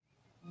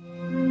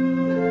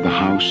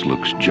house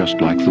looks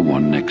just like the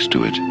one next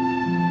to it.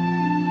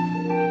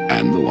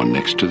 And the one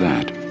next to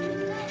that.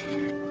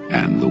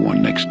 And the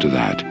one next to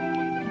that.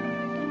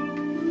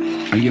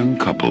 A young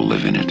couple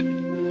live in it.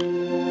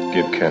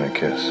 Give Ken a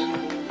kiss.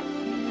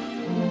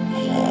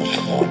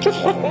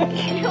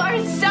 You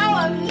are so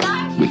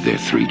obnoxious. With their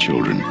 3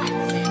 children.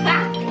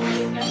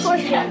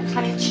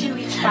 Kind of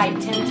chewy type,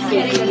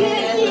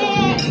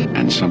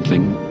 And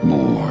something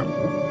more.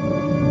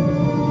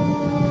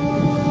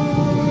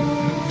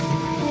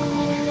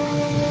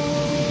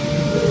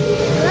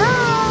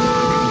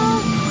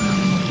 Hello?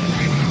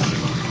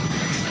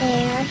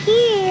 They're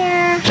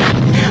here.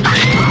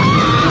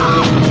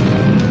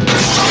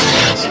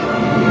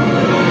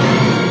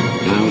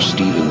 Now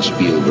Steven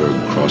Spielberg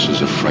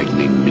crosses a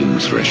frightening new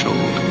threshold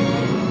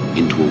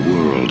into a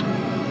world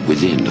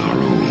within our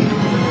own.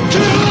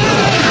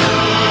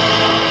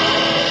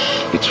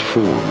 Its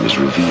form is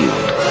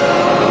revealed.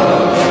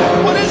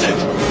 What is it?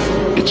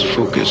 Its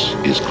focus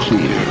is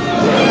clear.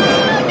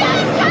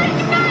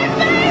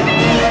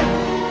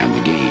 And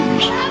the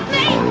games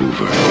are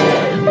over.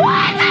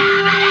 What's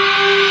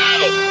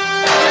happening?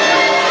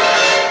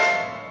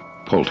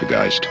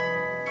 Poltergeist.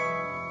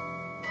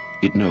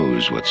 It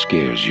knows what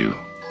scares you.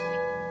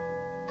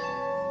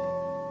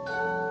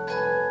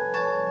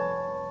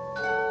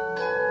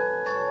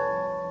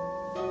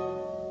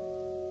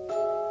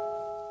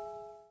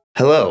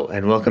 Hello,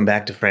 and welcome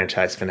back to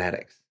Franchise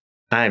Fanatics.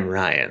 I'm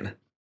Ryan.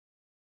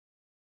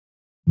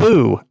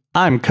 Boo!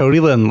 I'm Cody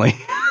Lindley.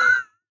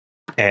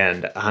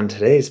 And on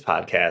today's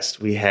podcast,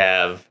 we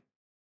have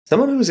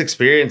someone who's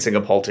experiencing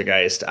a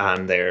poltergeist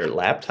on their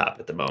laptop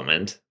at the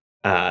moment.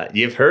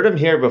 You've heard him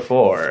here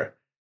before.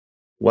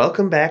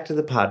 Welcome back to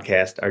the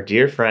podcast, our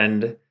dear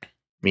friend,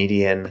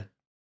 comedian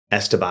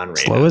Esteban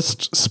Reyna.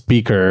 Slowest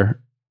speaker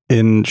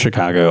in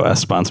Chicago,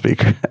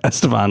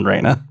 Esteban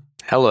Reyna.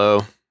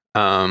 Hello.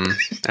 Am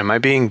I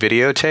being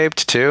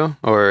videotaped too?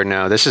 Or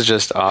no, this is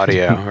just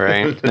audio,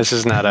 right? This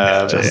is not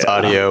a just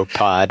audio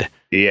pod.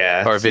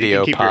 Yeah. Or so video you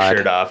can keep pod. your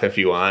shirt off if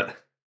you want.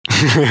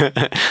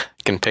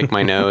 Can pick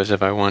my nose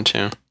if I want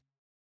to.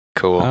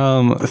 Cool.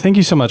 Thank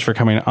you so much for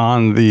coming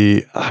on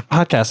the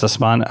podcast,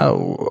 Esteban.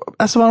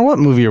 Esteban, what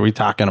movie are we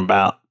talking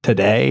about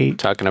today?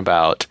 Talking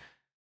about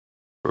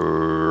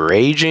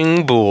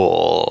Raging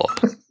Bull.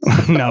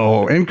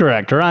 No,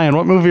 incorrect. Ryan,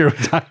 what movie are we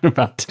talking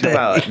about today?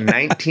 About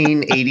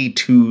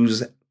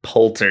 1982's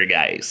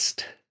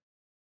Poltergeist.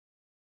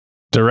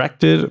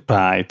 Directed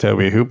by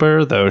Toby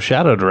Hooper, though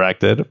shadow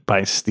directed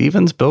by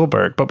Steven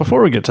Spielberg. But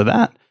before we get to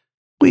that,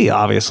 we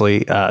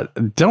obviously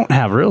don't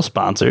have real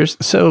sponsors.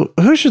 So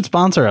who should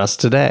sponsor us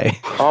today?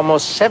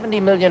 Almost $70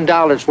 million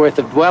worth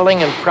of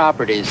dwelling and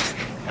properties.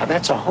 Now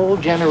that's a whole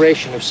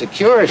generation of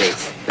security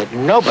that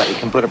nobody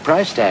can put a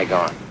price tag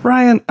on.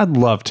 Ryan, I'd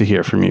love to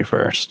hear from you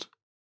first.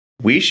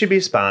 We should be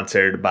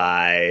sponsored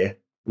by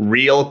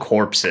Real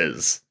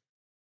Corpses.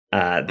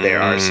 There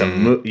are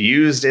some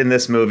used in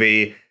this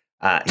movie.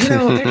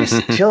 They're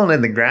just chilling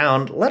in the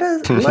ground.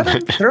 Let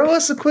them throw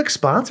us a quick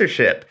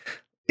sponsorship.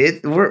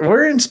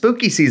 We're in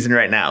spooky season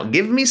right now.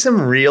 Give me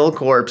some Real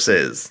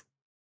Corpses.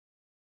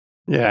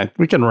 Yeah,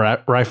 we can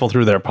rifle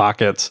through their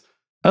pockets.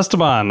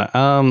 Esteban,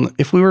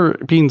 if we were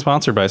being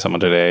sponsored by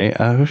someone today,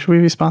 who should we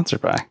be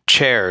sponsored by?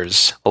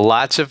 Chairs.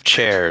 Lots of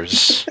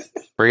chairs.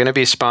 We're going to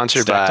be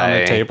sponsored Stacked by... on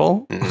the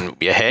table?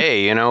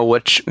 Hey,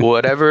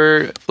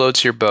 whatever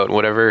floats your boat,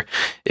 whatever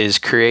is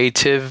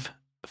creative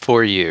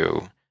for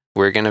you,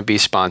 we're going to be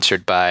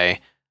sponsored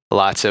by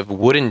lots of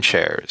wooden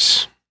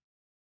chairs.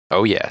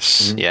 Oh,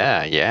 yes.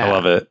 Yeah. I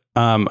love it.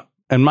 And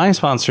my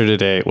sponsor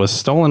today was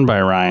stolen by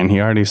Ryan.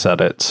 He already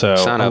said it. So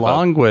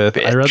along with,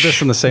 I read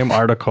this in the same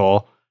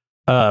article,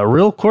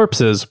 Real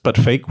Corpses, but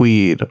fake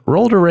weed,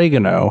 rolled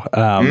oregano.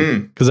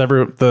 Because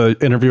the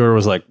interviewer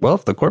was like, well,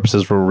 if the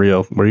corpses were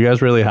real, were you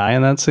guys really high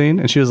in that scene?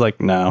 And she was like,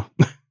 no.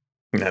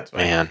 That's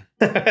fine.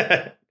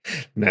 Man.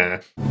 Nah.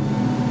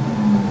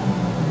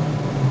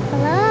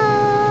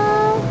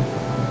 Hello?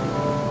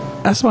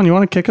 Esteban, you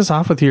want to kick us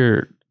off with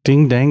your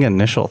ding-dang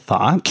initial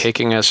thoughts?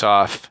 Kicking us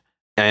off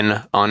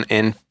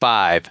in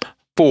 5,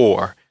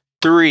 4,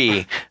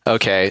 3.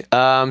 Okay.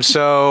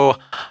 So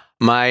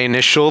my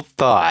initial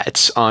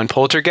thoughts on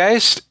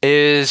Poltergeist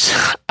is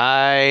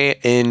I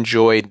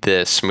enjoyed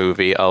this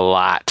movie a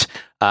lot.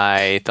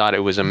 I thought it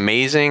was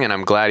amazing, and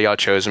I'm glad y'all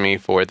chose me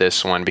for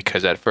this one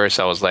because at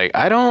first I was like,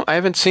 I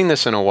haven't seen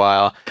this in a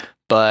while,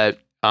 but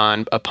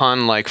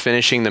upon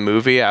finishing the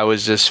movie, I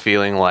was just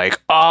feeling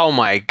like, oh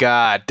my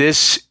God,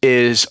 this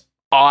is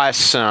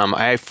awesome.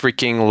 I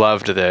freaking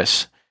loved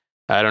this.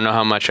 I don't know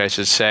how much I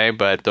should say,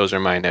 but those are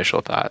my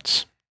initial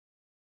thoughts.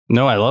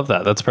 No, I love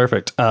that. That's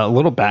perfect. A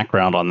little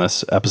background on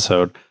this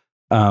episode.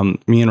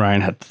 Me and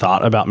Ryan had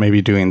thought about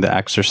maybe doing The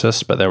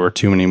Exorcist, but there were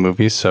too many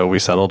movies, so we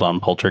settled on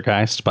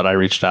Poltergeist. But I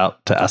reached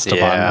out to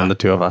Esteban and the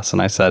two of us,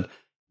 and I said,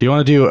 do you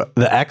want to do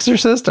The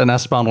Exorcist? And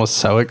Esteban was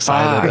so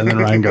excited. And then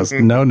Ryan goes,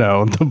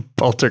 no, the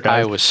Poltergeist.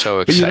 I was so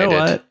excited. But you know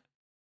what?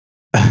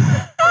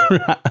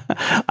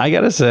 I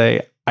got to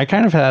say, I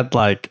kind of had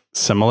like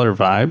similar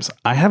vibes.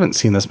 I haven't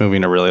seen this movie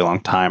in a really long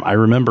time. I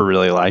remember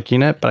really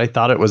liking it, but I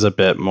thought it was a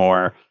bit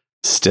more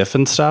stiff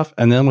and stuff.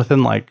 And then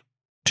within like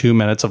 2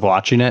 minutes of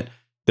watching it,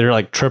 they're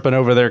like tripping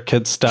over their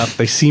kids' stuff.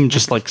 They seem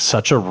just like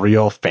such a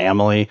real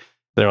family.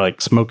 They're like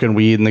smoking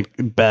weed in the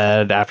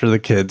bed after the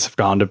kids have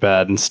gone to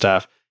bed and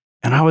stuff.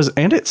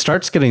 And it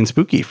starts getting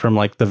spooky from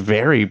like the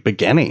very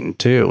beginning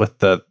too,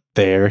 with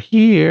they're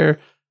here.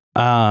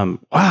 Wow,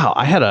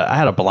 I had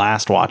a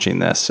blast watching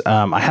this.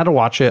 I had to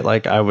watch it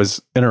like I was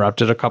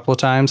interrupted a couple of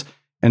times,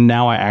 and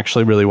now I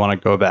actually really want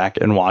to go back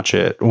and watch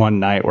it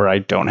one night where I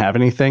don't have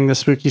anything this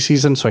spooky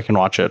season, so I can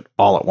watch it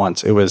all at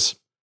once. It was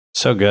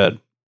so good.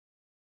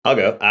 I'll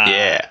go.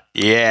 Yeah.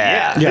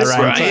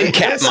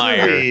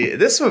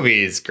 This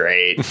movie is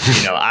great.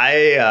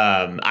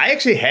 I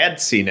actually had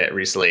seen it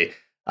recently.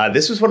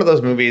 This was one of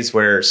those movies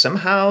where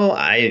somehow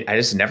I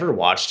just never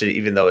watched it,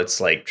 even though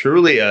it's like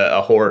truly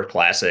a horror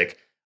classic.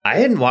 I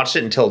hadn't watched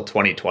it until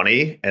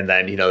 2020. And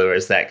then, there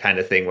was that kind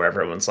of thing where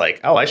everyone's like,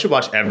 oh, I should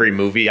watch every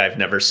movie I've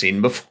never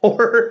seen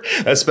before,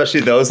 especially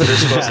those that are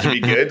supposed to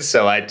be good.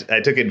 So I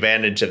took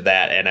advantage of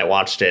that and I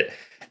watched it.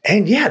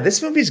 And yeah,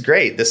 this movie's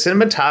great. The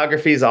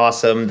cinematography is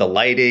awesome. The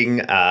lighting,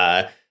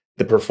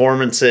 the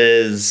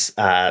performances,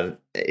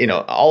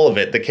 all of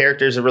it. The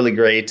characters are really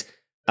great.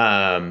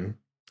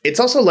 It's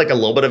also like a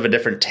little bit of a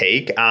different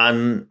take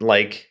on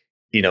like,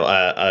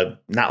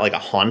 not like a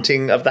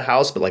haunting of the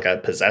house, but like a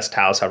possessed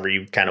house, however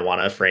you kind of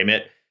want to frame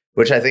it,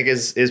 which I think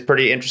is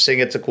pretty interesting.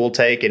 It's a cool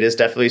take. It is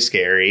definitely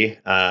scary,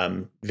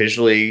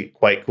 visually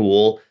quite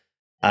cool.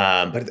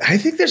 But I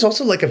think there's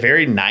also like a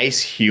very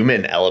nice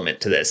human element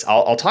to this.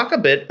 I'll talk a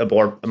bit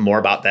more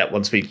about that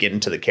once we get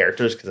into the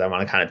characters, because I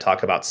want to kind of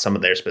talk about some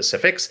of their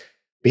specifics.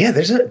 But yeah,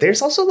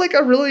 there's also like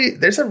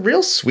there's a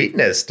real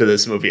sweetness to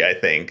this movie, I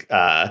think,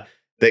 that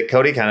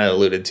Cody kind of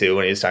alluded to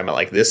when he was talking about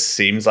like, this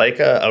seems like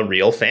a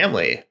real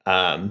family.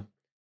 So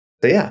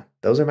yeah,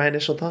 those are my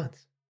initial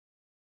thoughts.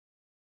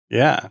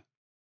 Yeah.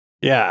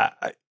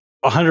 I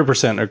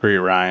 100% agree,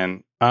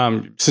 Ryan.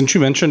 Since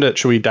you mentioned it,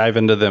 should we dive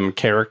into them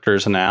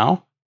characters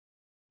now?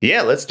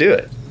 Yeah, let's do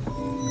it.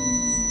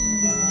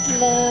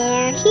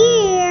 They're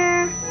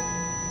here.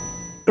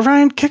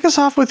 Ryan, kick us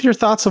off with your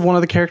thoughts of one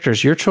of the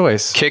characters. Your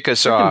choice. Kick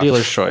us off.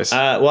 Dealer's choice.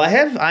 Well, I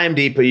have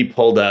IMDb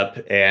pulled up,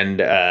 and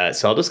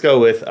so I'll just go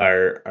with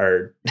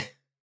our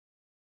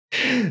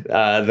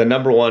the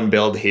number one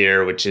build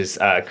here, which is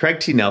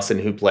Craig T. Nelson,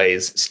 who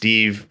plays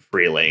Steve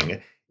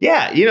Freeling.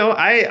 Yeah,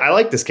 I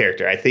like this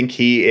character. I think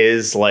he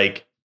is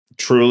like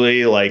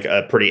truly like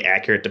a pretty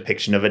accurate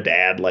depiction of a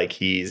dad. Like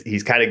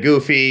he's kind of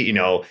goofy,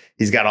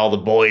 he's got all the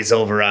boys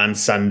over on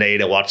Sunday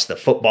to watch the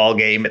football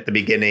game at the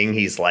beginning.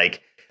 He's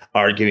like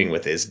arguing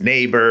with his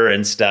neighbor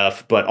and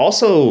stuff. But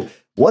also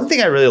one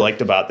thing I really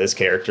liked about this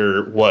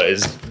character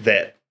was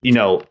that,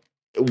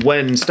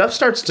 when stuff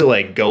starts to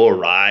like go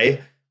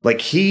awry, like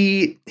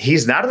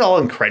he's not at all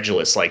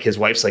incredulous. Like his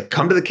wife's like,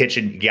 come to the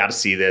kitchen, you got to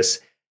see this.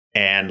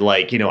 And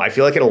like, I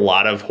feel like in a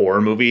lot of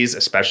horror movies,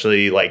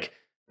 especially like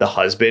the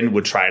husband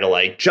would try to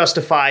like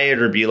justify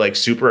it or be like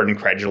super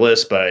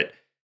incredulous, but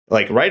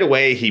like right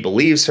away he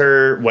believes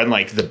her. When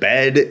like the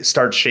bed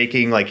starts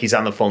shaking, like he's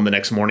on the phone the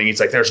next morning,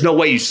 he's like, there's no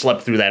way you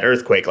slept through that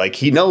earthquake. Like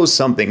he knows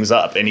something's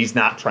up and he's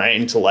not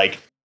trying to like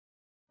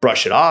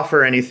brush it off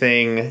or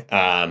anything.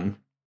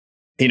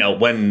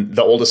 When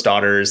the oldest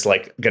daughter is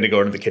like going to go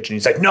into the kitchen,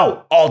 he's like,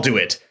 no, I'll do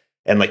it.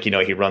 And like,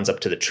 he runs up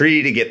to the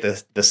tree to get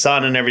the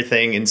sun and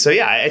everything. And so,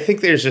 yeah, I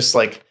think there's just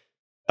like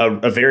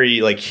a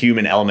very like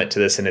human element to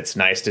this. And it's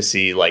nice to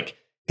see like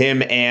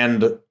him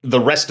and the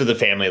rest of the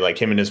family, like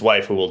him and his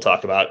wife, who we'll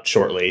talk about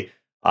shortly,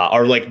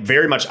 are like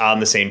very much on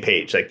the same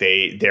page. Like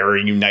they're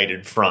a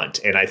united front.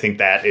 And I think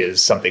that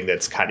is something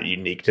that's kind of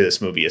unique to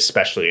this movie,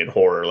 especially in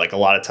horror. Like a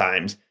lot of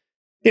times,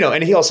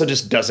 and he also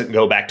just doesn't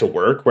go back to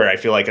work, where I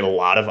feel like in a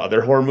lot of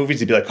other horror movies,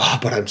 he'd be like, oh,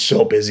 but I'm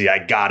so busy. I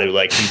got to.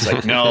 Like, he's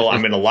like, no,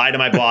 I'm going to lie to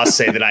my boss,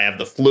 say that I have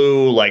the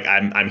flu. Like,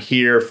 I'm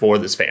here for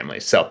this family.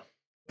 So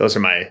those are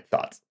my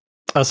thoughts.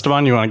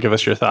 Esteban, you want to give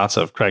us your thoughts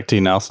of Craig T.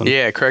 Nelson?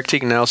 Yeah, Craig T.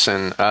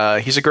 Nelson.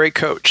 He's a great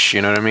coach.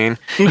 You know what I mean?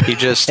 He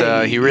just,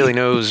 he really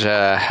knows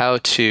how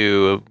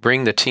to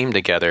bring the team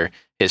together.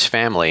 His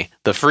family,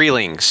 the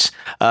Freelings.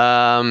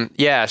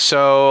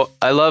 So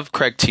I love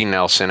Craig T.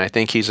 Nelson. I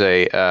think he's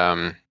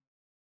a,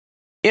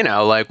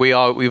 like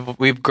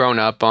we've grown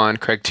up on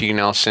Craig T.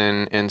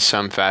 Nelson in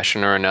some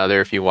fashion or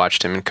another. If you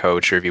watched him in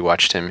Coach, or if you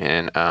watched him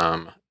in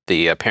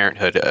the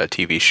Parenthood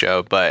TV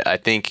show, but I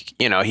think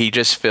he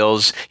just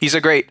he's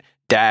a great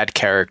dad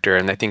character,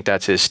 and I think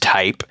that's his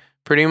type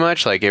pretty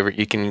much. Like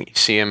you can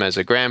see him as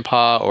a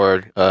grandpa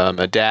or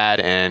a dad,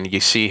 and you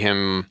see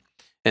him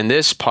in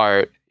this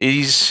part.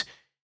 He's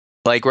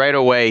like right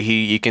away.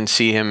 You can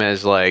see him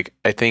as like,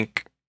 I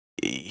think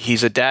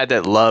he's a dad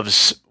that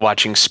loves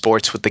watching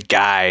sports with the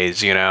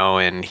guys,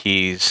 and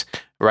he's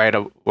right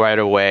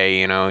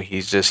away,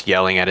 he's just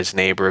yelling at his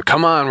neighbor,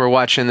 come on, we're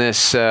watching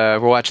this,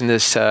 what's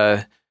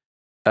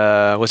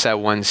that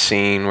one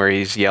scene where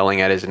he's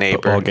yelling at his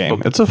neighbor? Football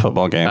game. It's a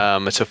football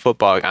game. It's a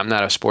football. I'm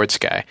not a sports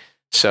guy.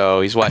 So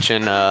he's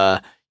watching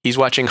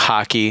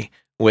hockey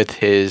with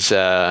his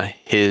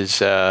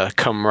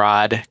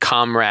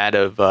comrade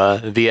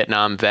of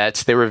Vietnam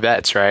vets. They were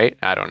vets, right?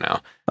 I don't know.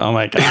 Oh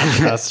my gosh,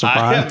 that's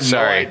I have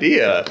Sorry. no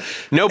idea.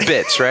 No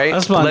bits, right?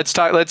 That's fun. Let's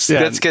talk. Let's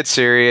get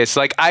serious.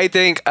 Like I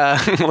think,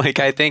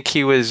 I think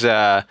he was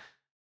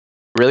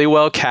really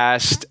well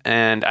cast,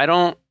 and I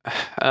don't.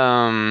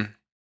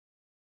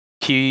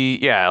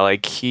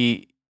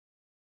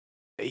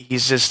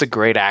 He's just a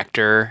great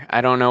actor.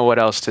 I don't know what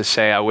else to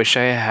say. I wish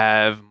I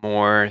have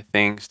more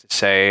things to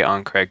say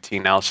on Craig T.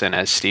 Nelson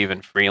as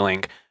Stephen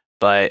Freeling,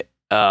 but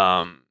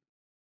I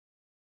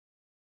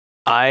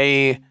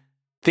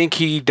think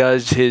he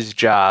does his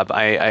job.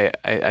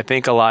 I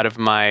think a lot of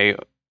my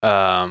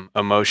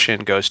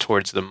emotion goes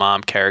towards the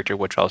mom character,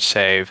 which I'll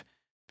save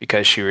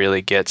because she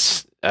really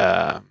gets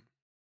hers.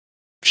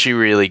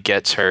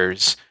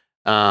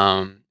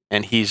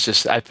 And he's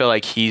just, I feel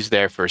like he's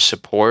there for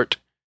support,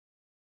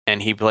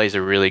 and he plays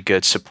a really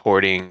good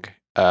supporting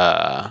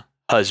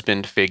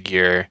husband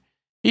figure.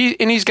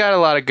 He's got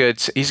a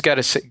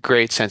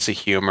great sense of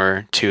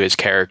humor to his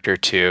character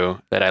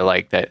too, that I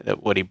like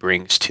that what he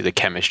brings to the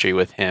chemistry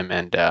with him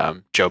and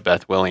Jo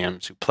Beth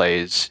Williams, who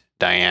plays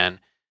Diane.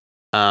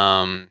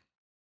 And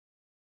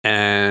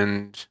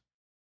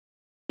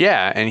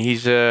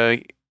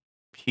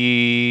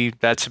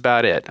that's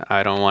about it.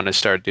 I don't want to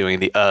start doing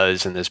the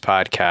in this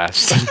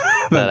podcast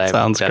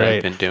that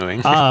I've been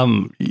doing.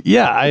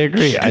 Yeah, I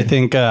agree. I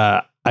think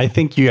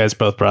you guys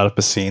both brought up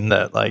a scene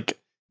that, like,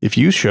 if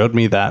you showed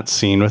me that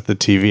scene with the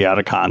TV out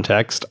of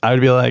context, I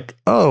would be like,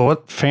 oh,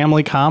 what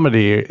family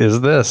comedy is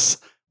this?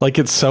 Like,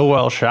 it's so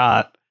well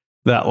shot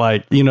that,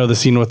 like, you know, the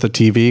scene with the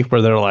TV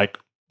where they're like,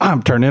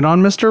 I'm turning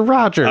on Mr.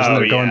 Rogers, and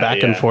they're going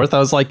back and forth. I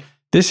was like,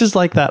 this is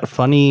like that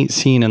funny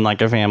scene in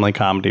like a family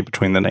comedy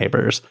between the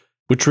neighbors,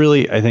 which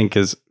really, I think,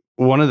 is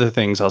one of the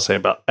things I'll say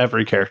about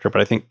every character,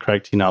 but I think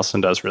Craig T.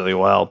 Nelson does really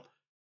well.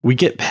 We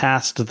get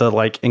past the,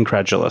 like,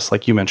 incredulous,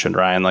 like you mentioned,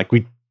 Ryan, like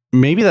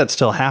maybe that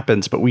still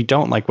happens, but we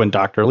don't, like when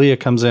Dr. Leah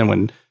comes in,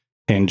 when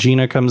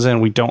Tangina comes in,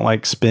 we don't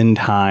like spend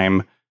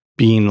time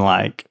being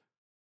like,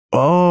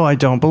 oh, I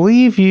don't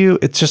believe you.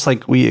 It's just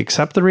like we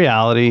accept the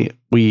reality.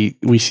 We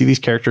see these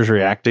characters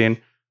reacting.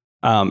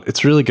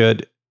 It's really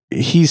good.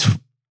 I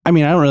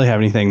don't really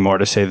have anything more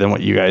to say than what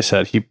you guys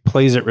said. He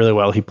plays it really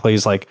well. He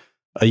plays like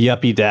a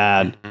yuppie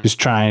dad who's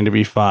trying to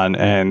be fun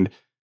and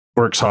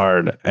works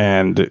hard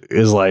and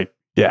is like,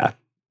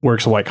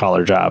 works a white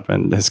collar job,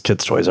 and his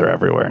kids' toys are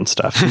everywhere and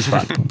stuff. He's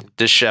fun.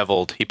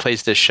 Disheveled. He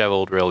plays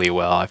disheveled really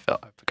well. I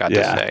forgot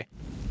to say.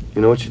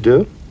 You know what you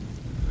do?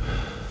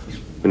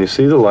 When you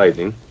see the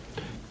lightning,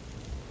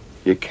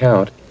 you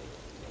count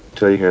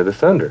until you hear the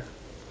thunder.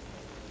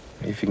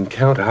 If you can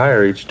count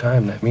higher each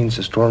time, that means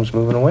the storm's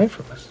moving away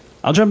from us.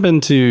 I'll jump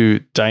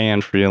into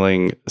Diane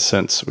Freeling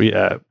since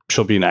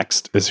she'll be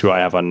next, is who I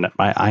have on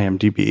my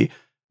IMDb.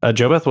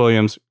 Jo Beth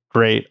Williams,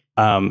 great.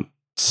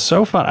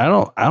 So fun. I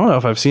don't know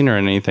if I've seen her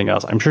in anything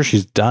else. I'm sure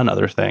she's done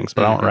other things,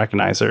 but I don't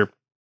recognize her.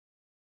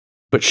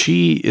 But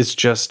she is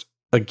just,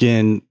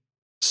 again,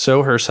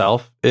 so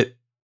herself.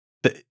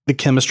 The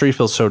chemistry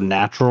feels so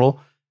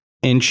natural,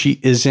 and she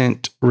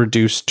isn't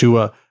reduced to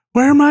a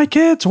where are my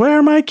kids? Where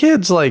are my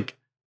kids? Like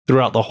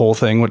throughout the whole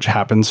thing, which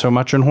happens so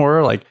much in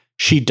horror. Like,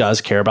 she does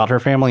care about her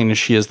family, and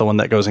she is the one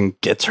that goes and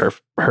gets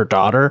her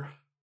daughter.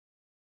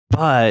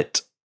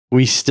 But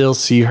we still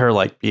see her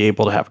like be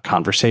able to have a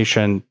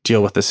conversation,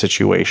 deal with the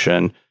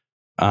situation,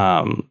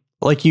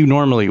 like you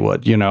normally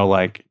would, you know,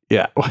 like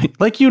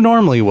you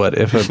normally would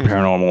if a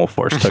paranormal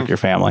force took your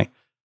family.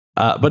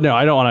 But no,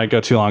 I don't want to go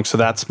too long. So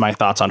that's my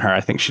thoughts on her.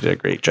 I think she did a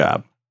great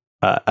job.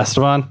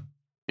 Esteban?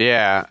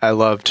 Yeah, I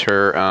loved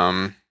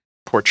her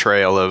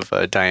portrayal of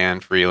Diane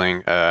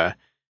Freeling.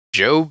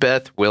 Jo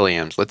Beth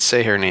Williams. Let's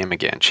say her name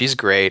again. She's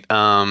great.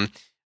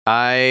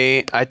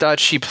 I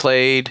thought she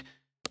played,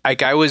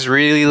 like, I was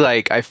really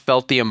like, I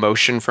felt the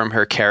emotion from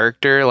her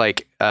character,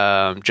 like,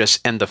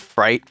 just and the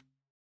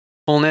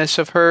frightfulness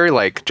of her,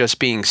 like just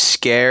being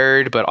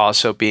scared, but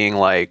also being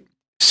like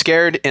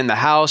scared in the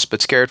house,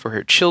 but scared for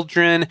her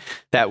children.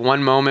 That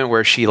one moment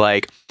where she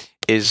like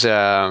is,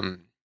 I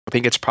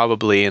think it's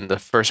probably in the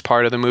first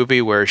part of the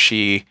movie where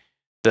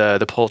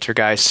the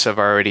poltergeists have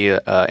already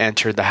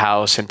entered the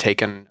house and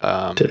taken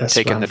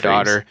the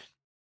daughter.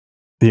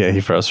 Yeah,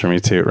 he froze for me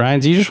too. Ryan,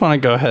 do you just want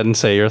to go ahead and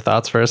say your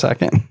thoughts for a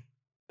second?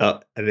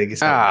 Oh, I think he's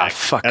back.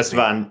 Fuck.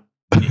 Esteban,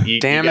 you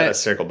damn gotta it.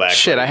 circle back.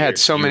 Shit, I had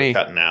so many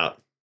cutting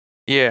out.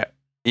 Yeah,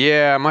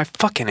 my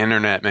fucking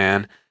internet,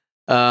 man.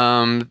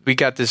 We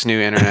got this new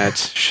internet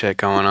shit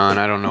going on.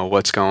 I don't know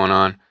what's going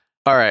on.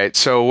 All right,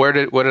 so what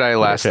did I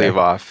last leave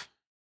off?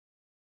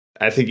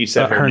 I think you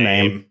said her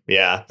name.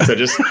 Yeah. So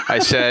just I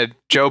said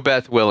Jo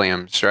Beth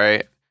Williams,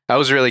 right? I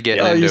was really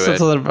getting into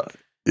it. About,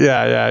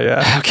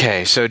 yeah.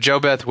 Okay, so Jo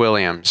Beth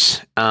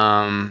Williams.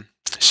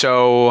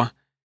 So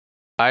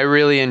I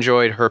really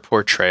enjoyed her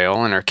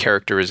portrayal and her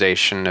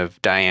characterization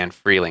of Diane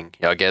Freeling.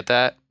 Y'all get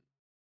that?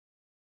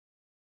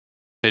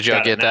 Did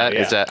y'all get that?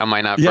 Yeah. Is that, am I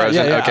not Yeah,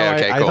 frozen? yeah. Okay, Oh,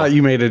 okay, I cool. thought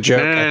you made a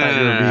joke. No, I thought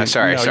you were being,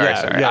 sorry.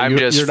 Yeah, I'm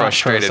just you're not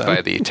frustrated frozen.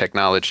 by the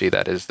technology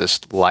that is this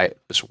light.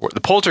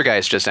 The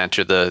poltergeist just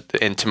entered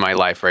into my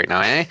life right now,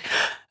 eh?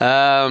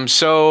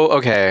 So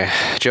okay,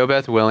 Jo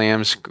Beth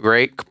Williams,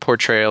 great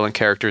portrayal and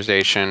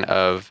characterization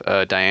of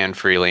Diane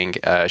Freeling.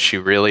 She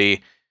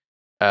really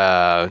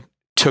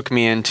took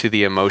me into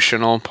the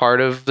emotional part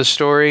of the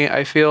story.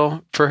 I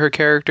feel for her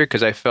character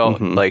because I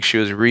felt like she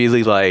was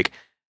really like.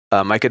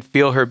 I could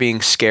feel her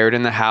being scared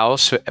in the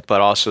house, but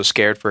also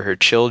scared for her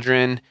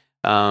children.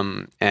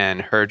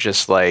 And her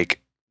just like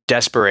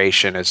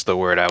desperation is the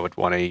word I would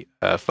want to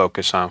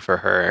focus on for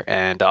her.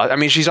 And I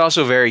mean, she's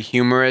also very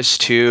humorous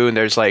too. And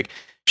there's like,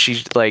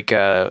 she's like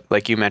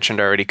you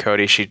mentioned already,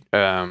 Cody, she,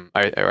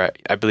 I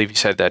believe you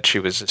said that she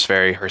was just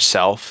very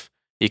herself.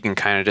 You can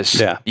kind of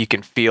just, you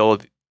can feel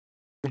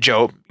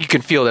Joe, you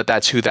can feel that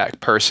that's who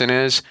that person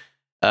is.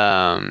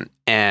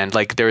 And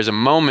like, there was a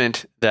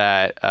moment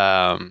that,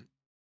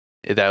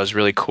 that was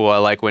really cool. I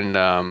like when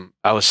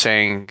I was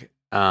saying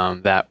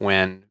that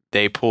when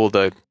they pull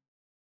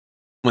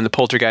when the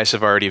poltergeists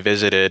have already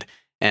visited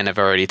and have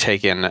already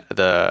taken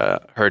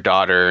her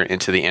daughter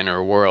into the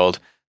inner world,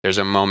 there's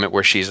a moment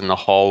where she's in the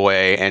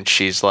hallway and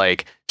she's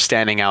like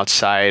standing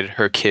outside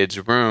her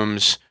kids'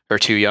 rooms, her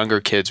two younger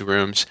kids'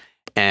 rooms,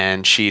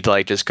 and she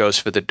like just goes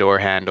for the door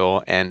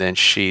handle and then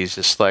she's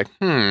just like,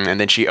 and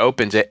then she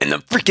opens it and the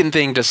freaking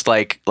thing just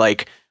like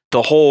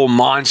the whole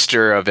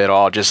monster of it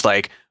all just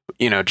like,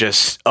 you know,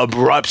 just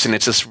erupts and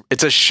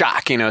it's a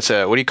shock, you know, it's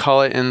a, what do you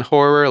call it in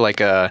horror? Like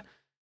a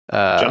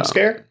jump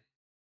scare?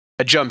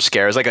 A jump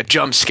scare. It's like a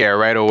jump scare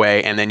right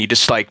away. And then you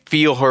just like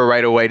feel her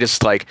right away.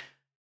 Just like,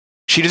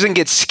 she doesn't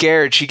get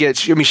scared. She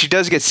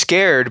does get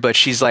scared, but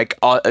she's like,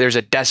 there's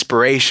a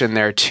desperation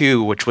there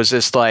too, which was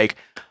just like,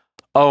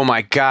 oh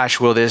my gosh,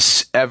 will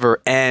this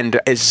ever end?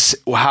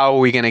 How are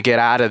we going to get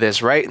out of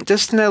this? Right.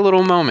 Just in that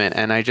little moment.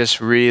 And I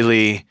just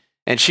really,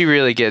 and she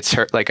really gets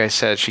her, like I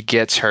said, she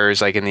gets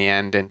hers like in the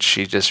end, and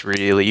she just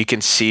really, you can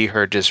see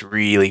her just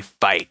really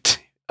fight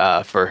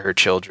for her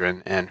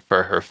children and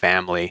for her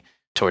family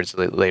towards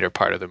the later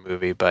part of the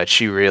movie. But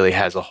she really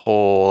has a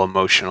whole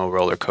emotional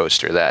roller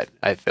coaster that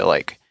I feel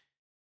like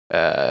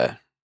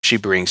she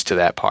brings to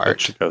that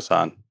part. She goes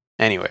on.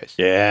 Anyways.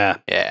 Yeah.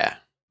 Yeah.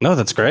 No,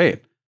 that's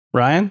great.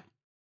 Ryan?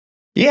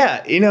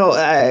 Yeah, you know,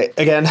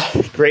 again,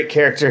 great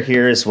character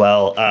here as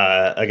well.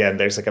 Again,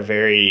 there's like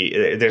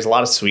there's a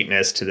lot of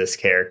sweetness to this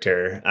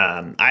character.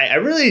 I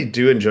really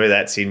do enjoy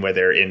that scene where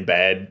they're in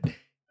bed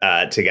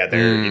together,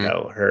 you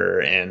know, her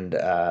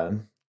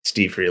and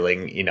Steve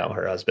Freeling, you know,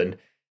 her husband.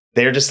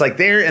 They're just like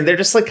there and they're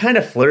just like kind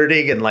of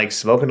flirting and like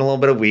smoking a little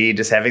bit of weed,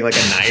 just having like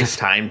a nice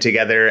time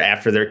together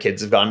after their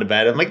kids have gone to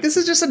bed. I'm like, this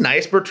is just a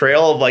nice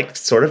portrayal of like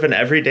sort of an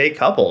everyday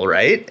couple,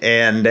 right?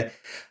 And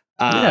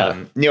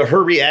you know,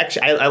 her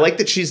reaction, I like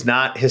that she's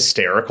not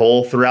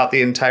hysterical throughout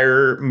the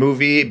entire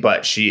movie,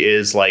 but she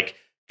is like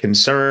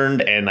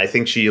concerned. And I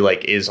think she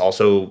like is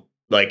also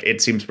like,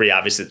 it seems pretty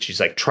obvious that she's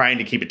like trying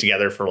to keep it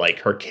together for like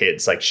her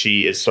kids. Like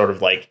she is sort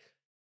of like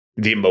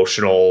the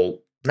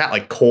emotional, not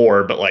like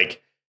core, but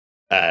like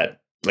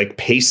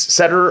pace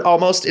setter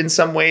almost in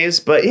some ways.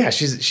 But yeah,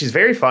 she's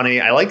very funny.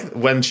 I like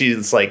when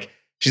she's like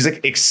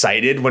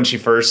excited when she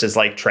first is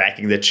like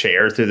tracking the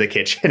chair through the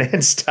kitchen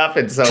and stuff.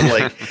 And so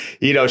like,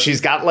 you know, she's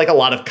got like a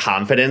lot of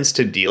confidence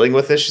to dealing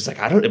with this. She's like,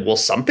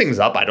 something's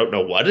up. I don't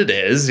know what it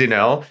is, you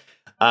know?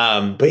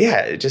 But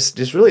yeah, it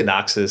just really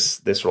knocks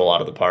this role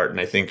out of the part. And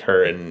I think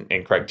her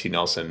and Craig T.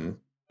 Nelson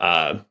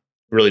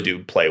really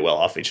do play well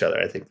off each other.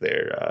 I think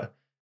I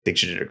think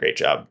she did a great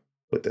job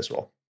with this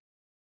role.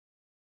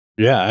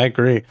 Yeah, I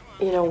agree.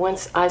 You know,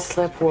 once I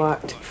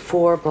sleptwalked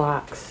 4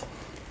 blocks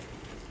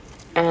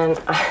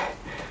and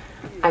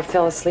I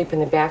fell asleep in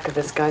the back of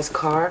this guy's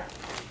car.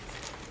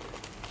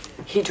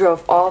 He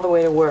drove all the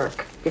way to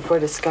work before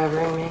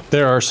discovering me.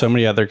 There are so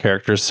many other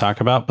characters to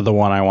talk about, but the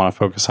one I want to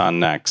focus on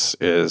next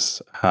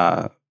is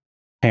Tangina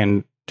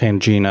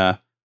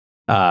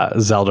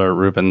Zelda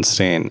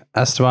Rubinstein.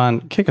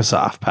 Esteban, kick us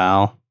off,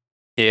 pal.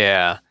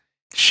 Yeah.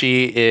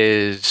 She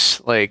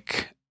is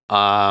like,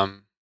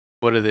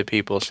 what do the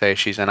people say?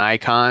 She's an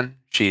icon.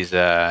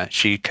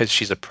 Because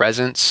she's a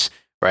presence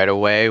right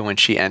away when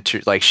she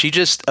enters. Like, she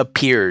just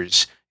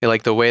appears.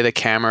 Like, the way the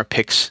camera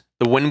picks,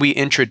 when we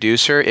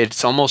introduce her,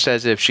 it's almost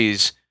as if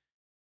she's,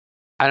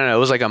 I don't know, it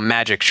was like a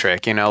magic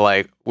trick, you know,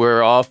 like,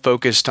 we're all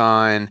focused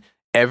on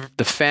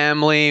the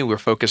family, we're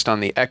focused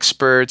on the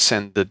experts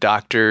and the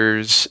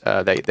doctors.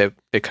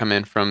 They come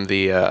in from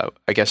the,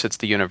 I guess it's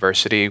the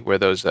university where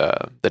those,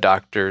 the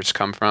doctors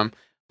come from.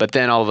 But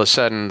then all of a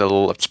sudden,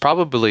 it's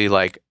probably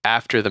like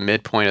after the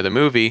midpoint of the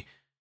movie,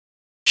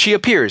 she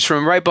appears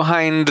from right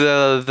behind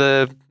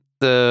the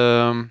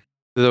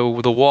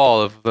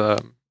wall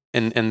of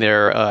in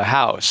their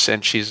house,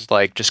 and she's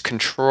like just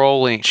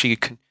controlling.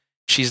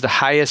 She's the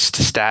highest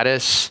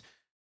status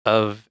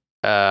of.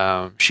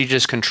 She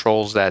just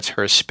controls that's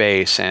her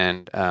space,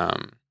 and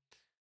of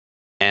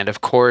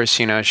course,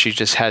 you know, she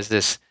just has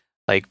this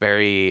like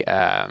very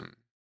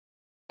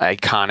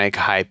iconic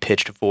high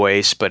pitched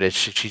voice, but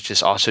she's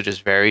just also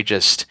just very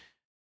just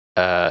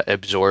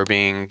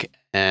absorbing,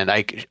 and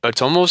I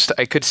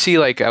could see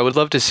like I would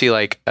love to see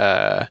like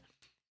I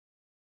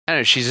don't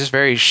know, she's just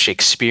very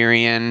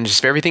Shakespearean,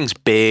 just everything's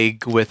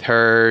big with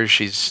her.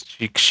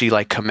 She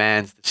like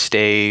commands the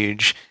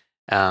stage,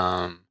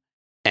 but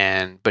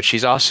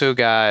she's also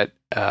got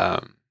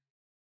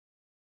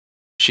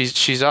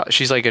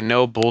she's like a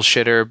no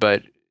bullshitter,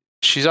 but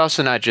she's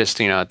also not just,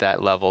 at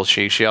that level.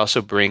 She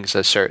also brings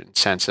a certain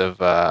sense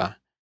of I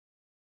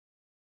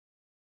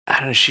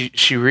don't know,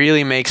 she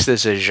really makes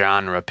this a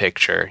genre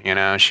picture,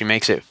 She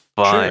makes it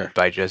fun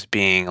by just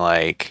being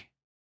like,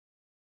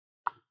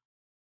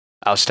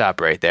 I'll stop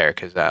right there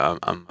because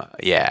I'm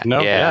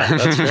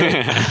that's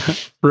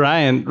great.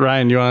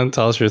 Ryan, you want to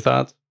tell us your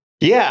thoughts?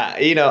 Yeah,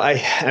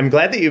 I'm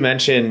glad that you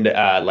mentioned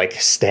like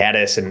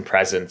status and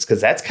presence,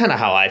 because that's kind of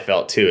how I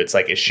felt too. It's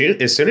like as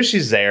soon as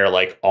she's there,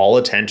 like all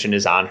attention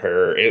is on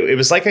her. It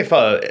was like if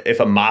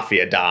a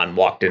mafia don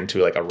walked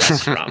into like a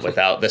restaurant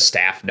without the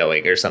staff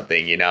knowing or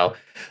something,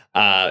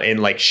 and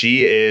like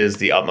she is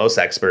the utmost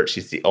expert.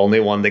 She's the only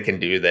one that can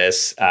do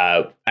this.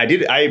 I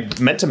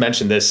meant to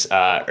mention this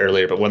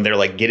earlier, but when they're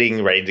like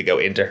getting ready to go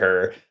into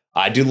her,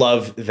 I do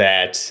love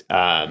that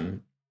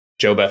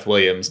Jo Beth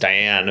Williams,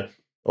 Diane,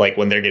 like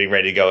when they're getting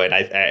ready to go in,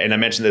 I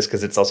mentioned this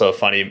because it's also a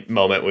funny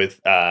moment with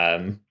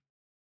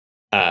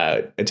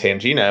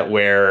Tangina,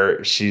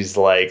 where she's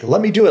like,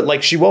 let me do it,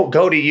 like she won't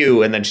go to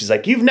you, and then she's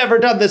like, you've never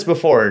done this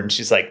before, and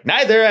she's like,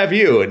 neither have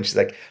you, and she's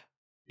like,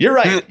 you're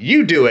right,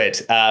 you do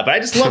it. But I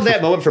just love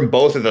that moment from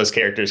both of those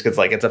characters, because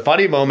like it's a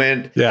funny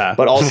moment,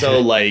 but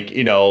also like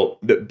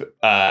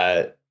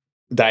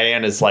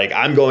Diane is like,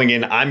 I'm going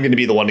in, I'm going to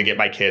be the one to get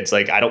my kids.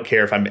 Like, I don't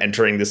care if I'm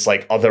entering this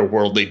like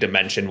otherworldly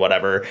dimension,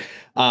 whatever.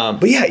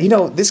 But yeah,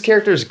 this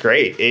character is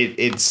great.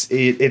 It's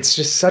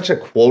just such a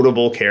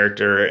quotable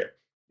character.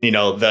 Everything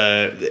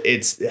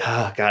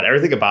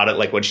about it.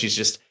 Like when she's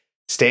just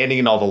standing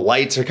and all the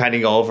lights are kind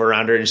of go over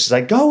around her, and she's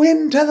like, go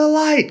into the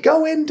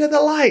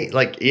light.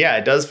 Like, yeah,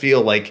 it does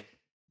feel like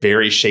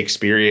very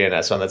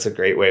Shakespearean. So that's a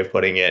great way of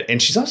putting it. And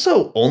she's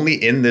also only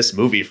in this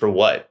movie for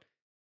what?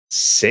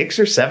 6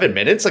 or 7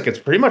 minutes. Like it's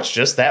pretty much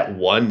just that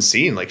one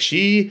scene. Like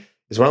she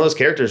is one of those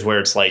characters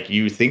where it's like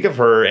you think of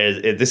her as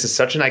this is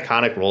such an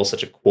iconic role,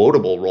 such a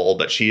quotable role,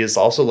 but she is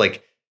also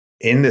like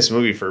in this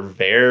movie for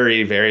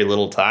very, very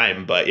little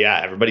time. But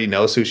yeah, everybody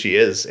knows who she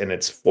is, and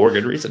it's for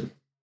good reason.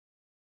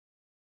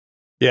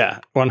 Yeah,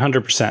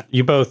 100%.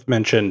 You both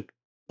mentioned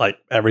like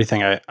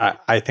everything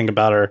I think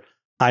about her.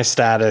 High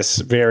status,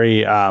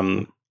 very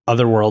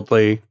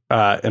otherworldly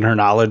in her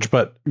knowledge,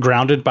 but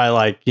grounded by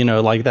like,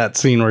 like that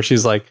scene where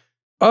she's like,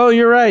 oh,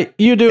 you're right,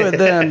 you do it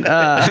then.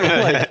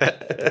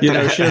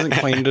 She doesn't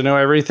claim to know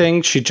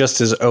everything. She just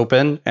is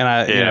open.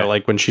 And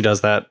like when she does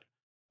that,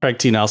 Craig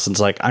T. Nelson's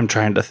like, I'm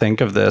trying to think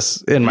of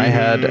this in my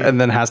head, and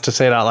then has to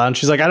say it out loud. And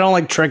she's like, I don't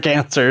like trick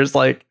answers.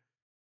 Like,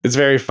 it's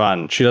very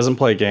fun. She doesn't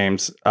play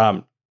games.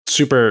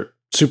 Super,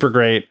 super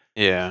great.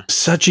 Yeah.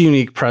 Such a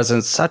unique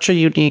presence, such a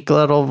unique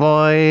little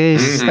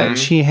voice that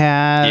she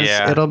has.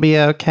 Yeah. It'll be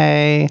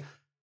okay.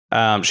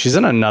 She's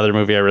in another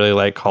movie I really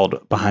like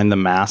called Behind the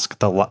Mask,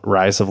 The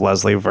Rise of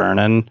Leslie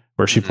Vernon,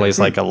 where she plays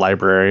like a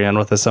librarian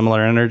with a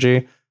similar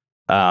energy.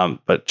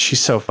 But she's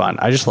so fun.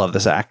 I just love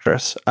this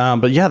actress.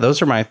 But yeah,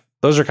 those are kind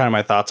of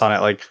my thoughts on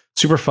it. Like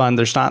super fun.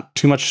 There's not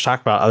too much to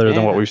talk about other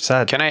than what we've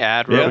said. Can I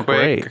add real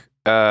quick?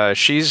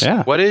 She's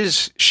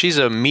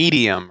a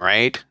medium,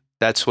 right?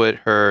 That's what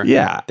her.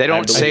 Yeah, they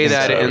don't say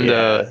that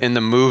in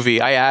the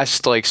movie. I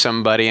asked like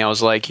somebody, I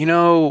was like,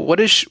 what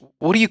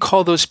do you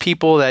call those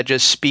people that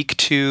just speak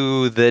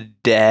to the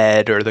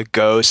dead or the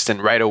ghost?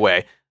 And right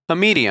away, a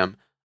medium.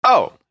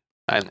 Oh,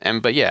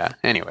 but yeah.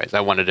 Anyways,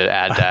 I wanted to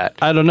add that.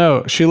 I don't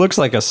know. She looks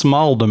like a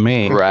small to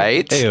me,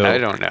 right? Ew. I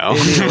don't know.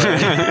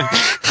 Anyway.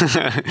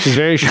 She's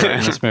very short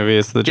in this movie.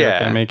 It's the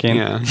joke I'm making.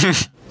 Yeah.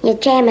 You're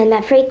jamming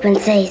my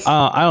frequencies.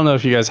 I don't know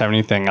if you guys have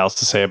anything else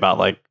to say about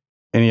like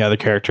any other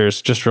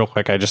characters. Just real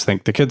quick, I just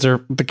think the kids are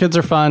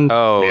fun.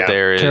 Oh, yeah.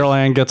 There is. Carol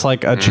Ann gets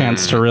like a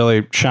chance to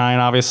really shine,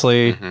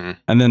 obviously,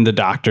 and then the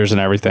doctors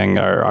and everything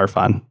are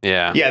fun.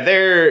 Yeah, yeah.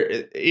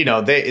 They're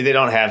they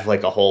don't have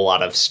like a whole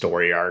lot of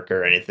story arc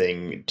or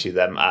anything to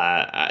them.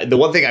 The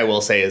one thing I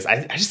will say is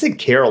I just think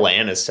Carol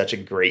Ann is such a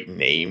great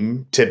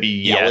name to be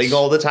yelling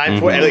all the time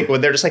for. Like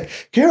when they're just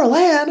like Carol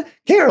Ann,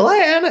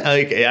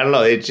 like I don't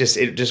know, it just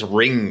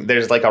ring.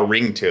 There's like a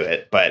ring to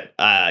it, but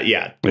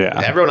yeah.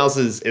 Everyone else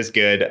is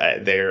good.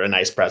 They're a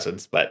nice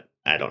presence, but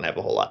I don't have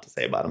a whole lot to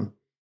say about them.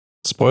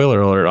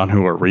 Spoiler alert on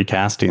who we're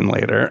recasting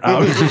later.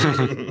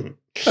 Nice.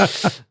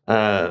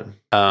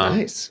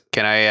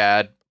 Can I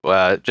add?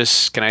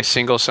 Can I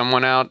single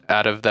someone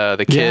out of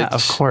the kids? Yeah,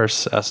 of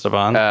course,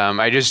 Esteban.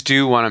 I just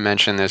do want to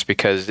mention this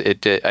because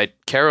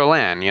Carol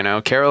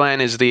Ann. Carol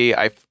Ann is the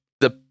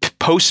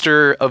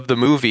poster of the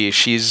movie.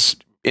 She's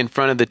in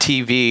front of the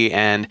TV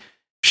and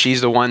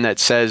she's the one that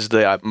says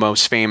the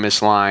most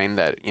famous line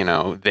that,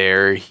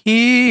 they're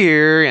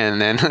here.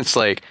 And then it's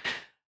like,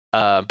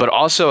 but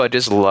also I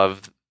just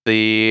love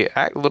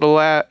little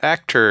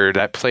actor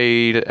that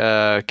played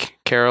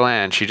Carol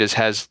Ann. She just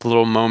has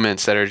little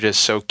moments that are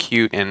just so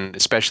cute, and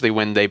especially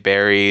when they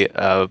bury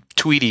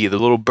Tweety, the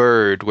little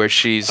bird, where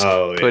she's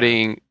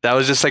putting. That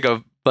was just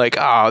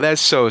oh,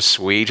 that's so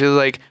sweet. She's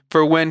like,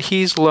 for when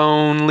he's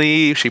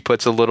lonely, she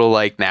puts a little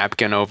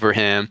napkin over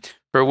him.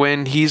 For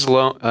when he's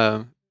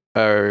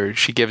or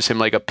she gives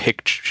him a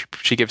picture.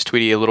 She gives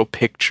Tweety a little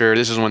picture.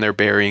 This is when they're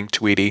burying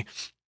Tweety.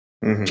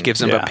 Mm-hmm. She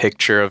gives him a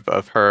picture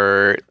of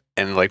her,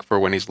 and for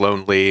when he's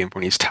lonely and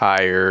when he's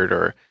tired,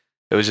 or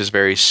it was just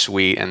very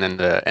sweet. And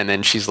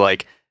then she's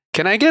like,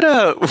 "Can I get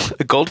a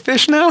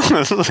goldfish now?" I'm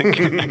a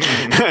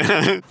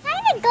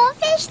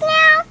goldfish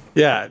now.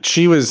 Yeah,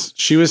 she was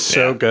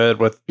so good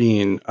with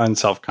being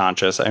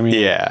unself-conscious. I mean,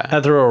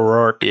 Heather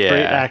O'Rourke,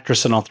 great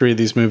actress in all three of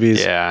these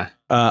movies. Yeah.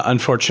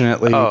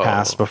 Unfortunately,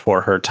 passed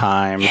before her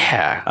time.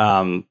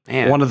 Yeah.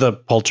 One of the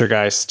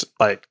Poltergeist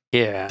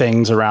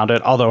things around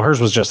it, although hers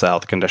was just a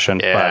health condition.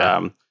 Yeah.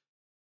 But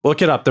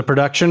look it up. The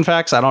production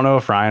facts. I don't know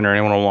if Ryan or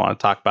anyone will want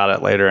to talk about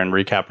it later and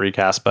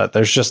recast, but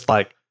there's just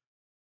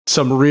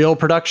some real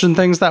production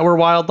things that were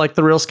wild, like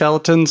the real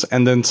skeletons,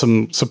 and then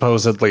some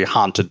supposedly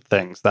haunted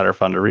things that are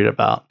fun to read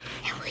about.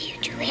 And will you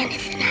do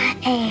anything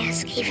I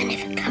ask, even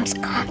if it comes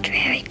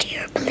contrary to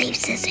your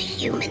beliefs as a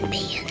human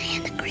being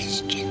and a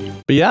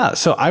Christian? But yeah,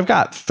 so I've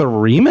got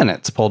 3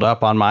 minutes pulled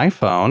up on my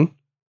phone.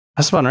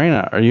 Esteban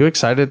Reyna, are you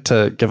excited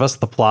to give us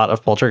the plot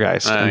of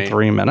Poltergeist in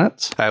 3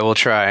 minutes? I will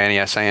try, and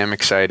yes, I am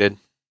excited.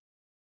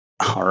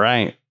 All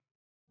right.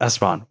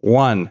 Esteban,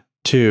 1,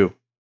 2,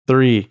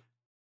 3,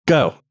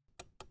 go.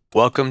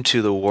 Welcome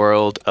to the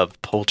world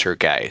of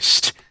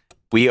Poltergeist.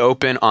 We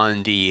open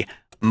on the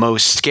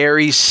most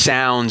scary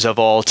sounds of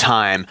all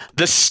time,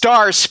 the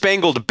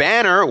Star-Spangled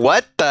Banner.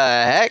 What the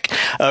heck?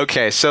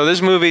 Okay, so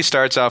this movie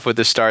starts off with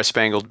the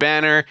Star-Spangled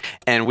Banner,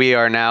 and we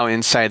are now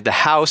inside the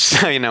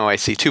house. I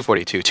see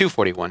 242,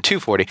 241,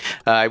 240.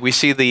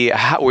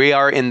 We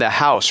are in the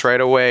house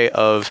right away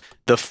of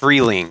the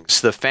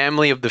Freelings, the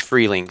family of the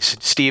Freelings.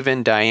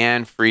 Stephen,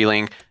 Diane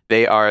Freeling.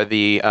 They are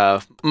the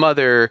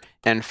mother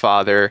and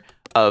father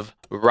of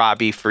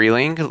Robbie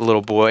Freeling,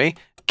 little boy,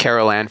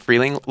 Carol Ann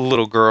Freeling,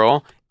 little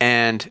girl,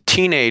 and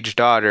teenage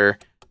daughter,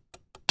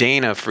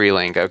 Dana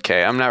Freeling.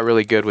 Okay, I'm not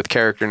really good with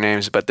character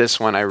names, but this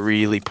one I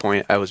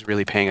was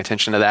really paying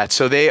attention to that.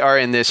 So they are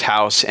in this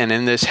house, and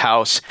in this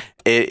house,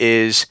 it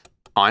is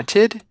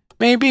haunted,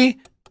 maybe?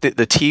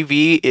 The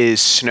TV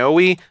is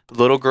snowy.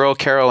 Little girl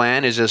Carol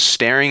Ann is just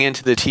staring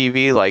into the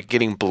TV,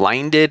 getting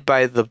blinded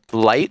by the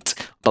light.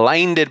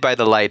 Blinded by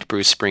the light,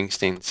 Bruce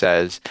Springsteen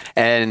says.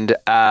 And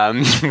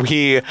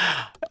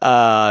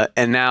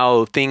and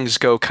now things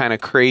go kind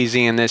of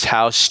crazy in this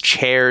house.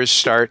 Chairs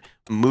start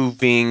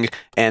moving,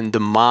 and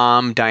the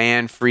mom,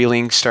 Diane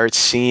Freeling, starts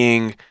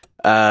seeing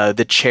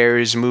the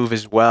chairs move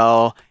as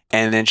well.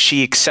 And then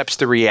she accepts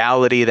the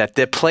reality that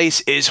the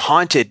place is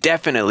haunted,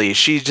 definitely.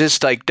 She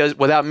just does,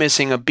 without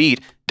missing a beat,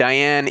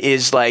 Diane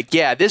is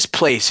yeah, this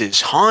place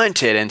is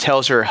haunted, and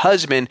tells her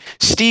husband,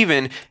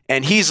 Steven,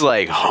 and he's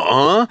like,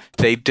 huh?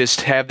 They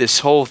just have this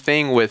whole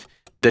thing with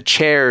the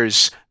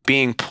chairs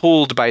being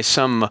pulled by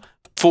some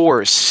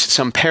force,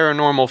 some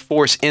paranormal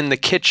force in the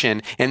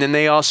kitchen. And then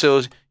they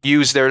also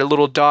use their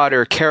little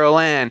daughter, Carol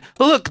Ann.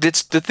 Look, the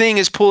thing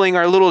is pulling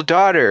our little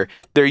daughter.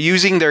 They're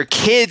using their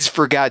kids,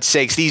 for God's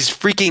sakes. These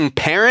freaking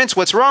parents,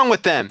 what's wrong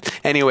with them?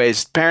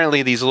 Anyways,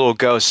 apparently these little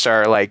ghosts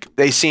are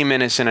they seem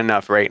innocent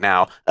enough right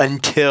now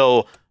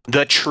until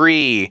the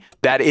tree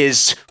that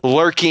is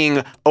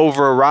lurking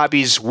over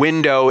Robbie's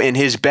window in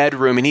his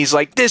bedroom. And he's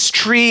like, this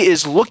tree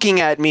is looking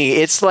at me.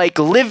 It's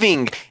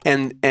living.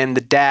 And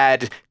the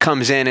dad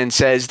comes in and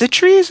says, the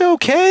tree's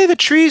okay. The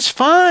tree's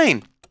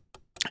fine.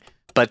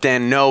 But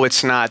then, no,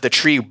 it's not. The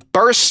tree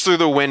bursts through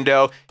the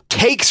window,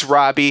 takes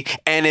Robbie,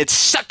 and it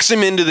sucks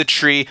him into the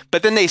tree.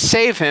 But then they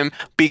save him.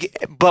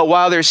 But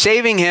while they're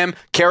saving him,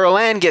 Carol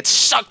Ann gets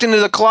sucked into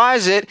the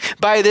closet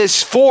by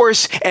this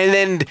force. And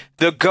then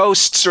the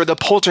ghosts, or the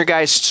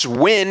poltergeists,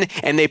 win,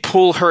 and they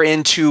pull her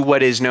into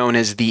what is known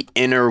as the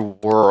inner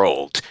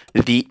world.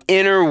 The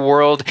inner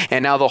world.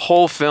 And now the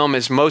whole film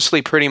is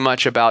mostly pretty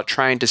much about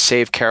trying to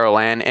save Carol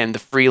Ann, and the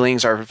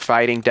Freelings are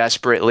fighting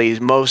desperately.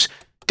 Most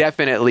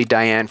definitely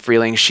Diane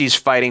Freeling. She's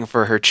fighting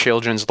for her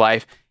children's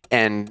life.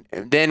 And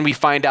then we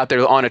find out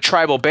they're on a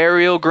tribal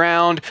burial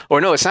ground.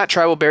 Or no, it's not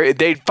tribal burial.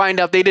 They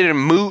find out they didn't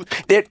move.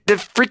 The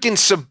freaking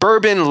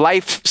suburban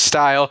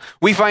lifestyle.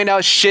 We find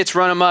out shit's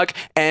run amok,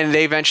 and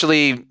they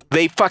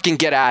fucking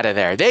get out of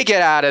there. They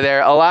get out of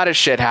there. A lot of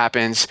shit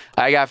happens.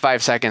 I got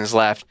 5 seconds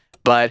left.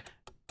 But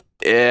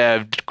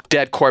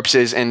dead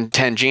corpses and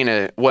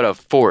Tangina, what a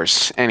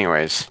force.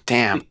 Anyways,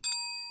 damn.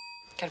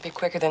 Gotta be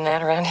quicker than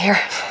that around here.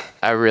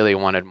 I really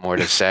wanted more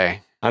to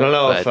say. I don't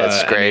know if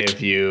that's great. Any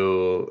of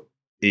you.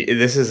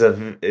 This is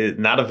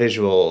not a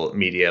visual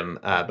medium,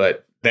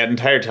 but that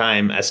entire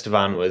time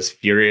Esteban was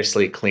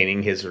furiously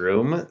cleaning his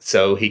room,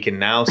 so he can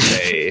now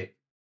say,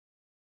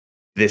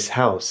 "This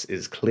house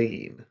is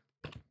clean."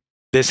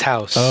 This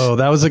house. Oh,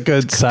 that was a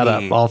good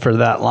setup, all for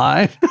that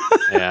line.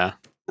 Yeah,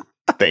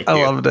 thank you.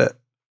 I loved it.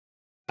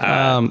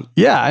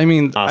 Yeah, I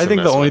mean, I Awesome think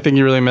the mess only with. thing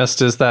you really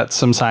missed is that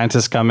some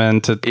scientists come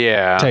in to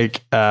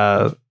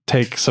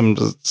take some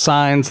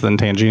signs. Then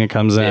Tangina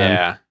comes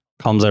in,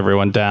 calms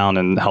everyone down,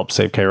 and helps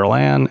save Carol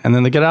Ann. And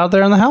then they get out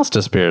there, and the house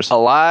disappears. A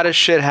lot of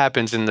shit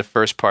happens in the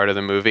first part of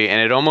the movie,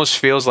 and it almost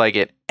feels like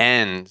it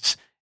ends,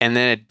 and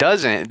then it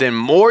doesn't. Then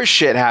more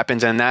shit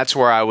happens, and that's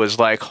where I was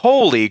like,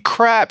 "Holy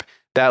crap!"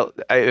 That,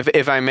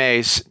 if I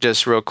may,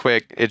 just real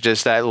quick, it's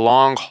just that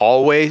long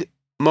hallway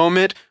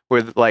moment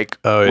where, like,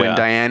 when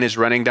Diane is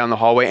running down the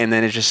hallway, and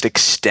then it just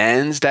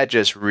extends. That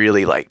just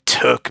really like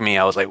took me.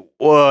 I was like,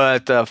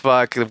 "What the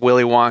fuck?" The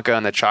Willy Wonka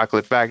and the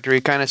Chocolate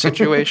Factory kind of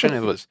situation.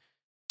 It was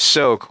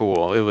so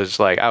cool. It was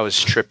like I was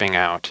tripping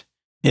out.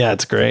 Yeah,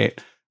 it's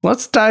great.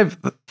 Let's dive.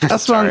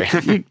 That's one.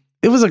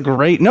 It was a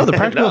great. No, the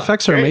practical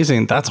effects are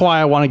amazing. That's why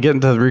I want to get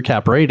into the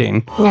recap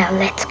rating. Now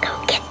let's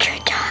go get your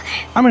daughter.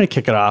 I'm going to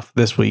kick it off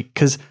this week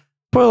because,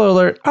 spoiler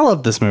alert, I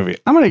love this movie.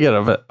 I'm going to get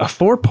a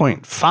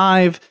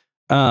 4.5.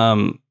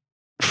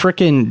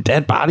 Freaking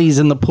dead bodies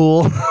in the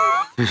pool,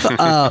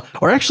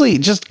 or actually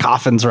just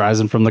coffins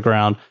rising from the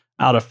ground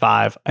out of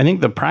 5. I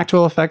think the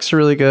practical effects are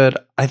really good.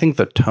 I think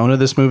the tone of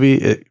this movie,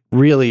 it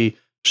really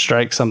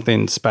strikes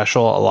something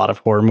special. A lot of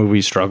horror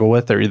movies struggle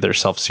with. They're either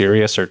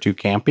self-serious or too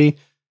campy.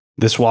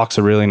 This walks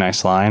a really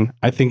nice line.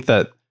 I think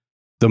that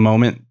the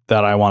moment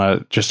that I want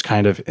to just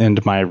kind of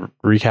end my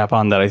recap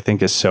on that I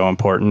think is so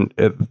important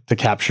to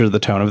capture the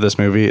tone of this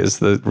movie is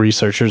the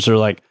researchers are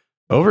like,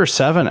 over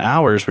 7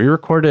 hours, we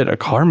recorded a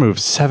car move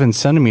 7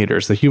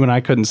 centimeters. The human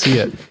eye couldn't see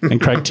it. And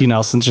Craig T.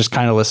 Nelson's just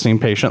kind of listening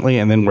patiently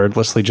and then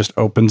wordlessly just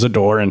opens a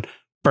door and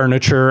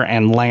furniture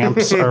and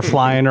lamps are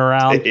flying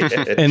around.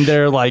 And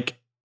they're like,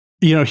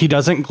 he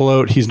doesn't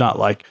gloat. He's not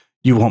like,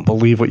 you won't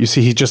believe what you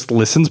see. He just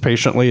listens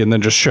patiently and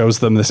then just shows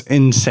them this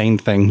insane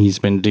thing he's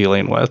been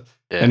dealing with.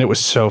 Yeah. And it was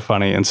so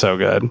funny and so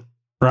good.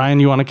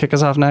 Ryan, you want to kick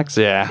us off next?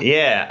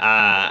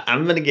 Yeah.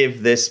 I'm going to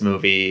give this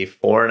movie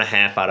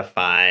 4.5 out of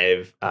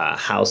 5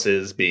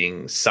 houses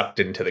being sucked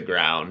into the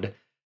ground.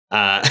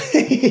 I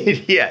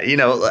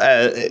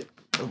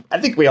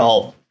think we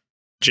all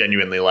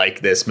genuinely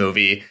like this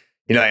movie.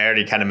 I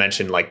already kind of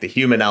mentioned like the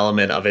human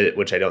element of it,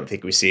 which I don't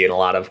think we see in a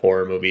lot of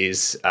horror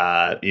movies.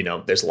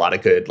 There's a lot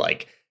of good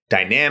like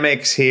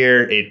dynamics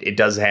here. It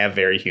does have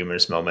very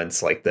humorous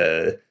moments like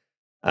the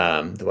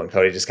one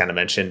Cody just kind of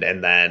mentioned.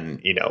 And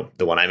then,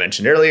 the one I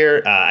mentioned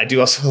earlier, I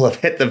do also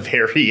love at the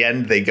very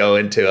end, they go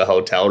into a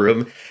hotel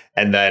room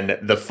and then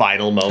the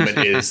final moment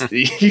is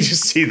you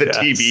just see the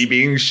TV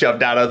being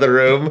shoved out of the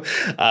room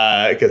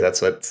because that's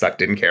what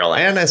sucked in Carol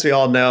Ann, as we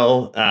all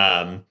know.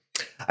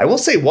 I will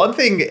say one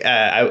thing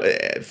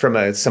from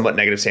a somewhat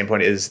negative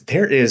standpoint is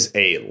there is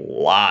a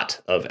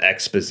lot of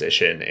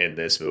exposition in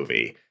this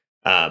movie.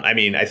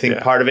 I think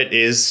part of it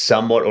is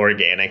somewhat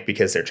organic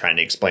because they're trying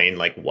to explain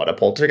like what a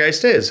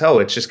poltergeist is. Oh,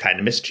 it's just kind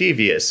of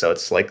mischievous. So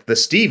it's like the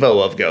Steve-O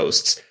of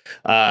ghosts.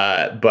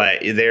 But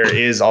there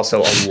is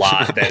also a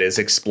lot that is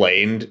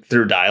explained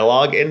through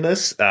dialogue in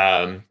this.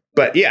 A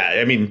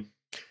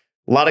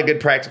lot of good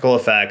practical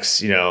effects.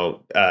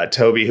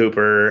 Toby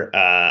Hooper,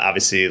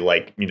 obviously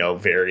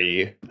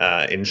very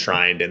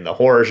enshrined in the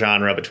horror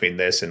genre between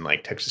this and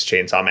like Texas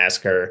Chainsaw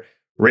Massacre.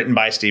 Written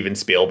by Steven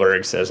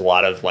Spielberg, so there's a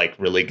lot of like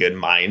really good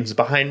minds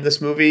behind this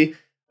movie.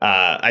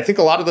 I think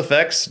a lot of the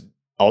effects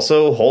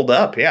also hold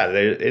up. Yeah,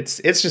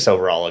 it's just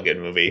overall a good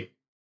movie.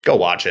 Go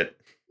watch it.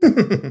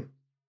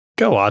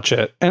 Go watch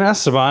it. And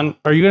Esteban,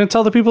 are you going to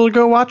tell the people to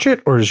go watch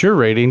it, or is your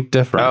rating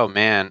different? Oh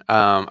man,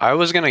 I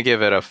was going to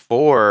give it a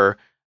 4.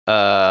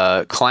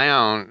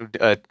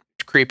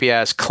 Creepy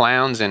ass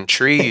clowns and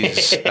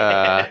trees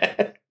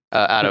out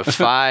of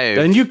 5.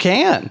 Then you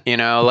can.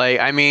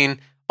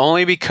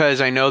 Only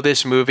because I know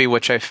this movie,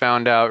 which I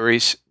found out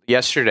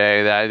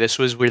yesterday, that this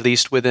was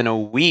released within a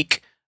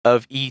week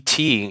of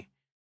E.T.,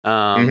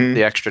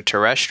 the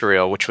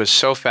extraterrestrial, which was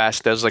so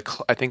fast. That was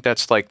I think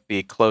that's like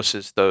the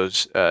closest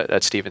that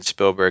Steven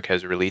Spielberg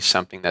has released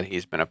something that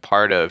he's been a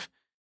part of.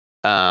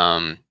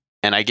 And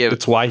I give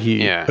it's why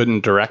he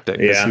couldn't direct it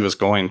because he was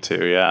going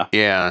to.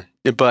 Yeah,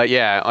 but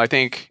I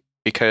think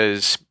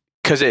because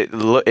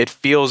it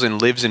feels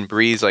and lives and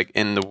breathes like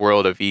in the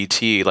world of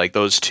E.T. Like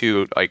those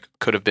two like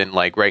could have been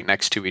like right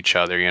next to each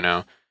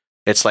other.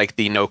 It's like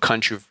the No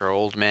Country for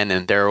Old Men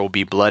and There Will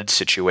Be Blood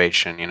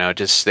situation.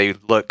 Just they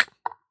look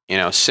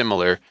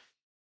similar.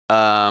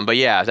 But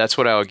yeah, that's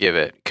what I would give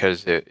it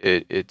because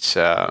it's.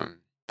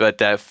 But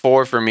that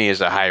 4 for me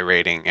is a high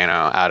rating.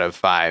 Out of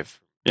 5,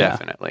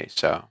 definitely.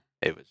 So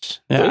it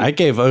was. Yeah, I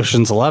gave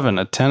Ocean's 11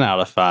 a 10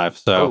 out of 5.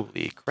 So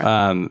holy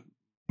crap.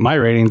 My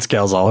rating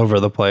scale's all over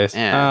the place.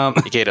 Yeah,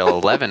 you get an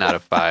 11 out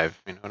of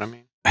 5. You know what I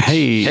mean?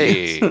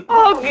 Hey. Oh,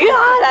 God,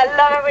 I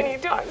love it when you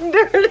talk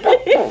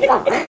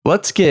dirty.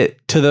 Let's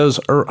get to those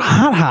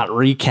hot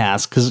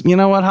recasts because you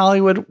know what,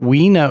 Hollywood?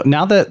 We know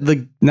now that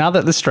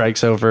the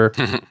strike's over,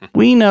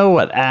 we know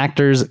what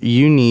actors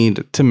you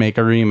need to make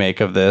a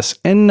remake of this.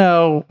 And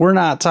no, we're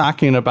not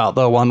talking about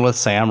the one with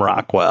Sam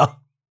Rockwell.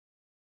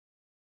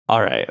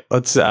 All right,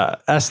 let's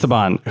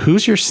Esteban,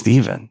 who's your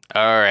Steven?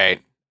 All right.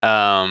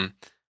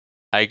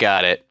 I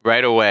got it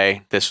right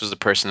away. This was the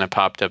person that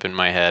popped up in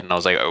my head, and I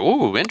was like,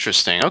 "Ooh,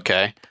 interesting.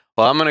 Okay,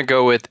 well, I'm gonna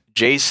go with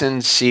Jason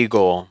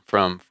Segel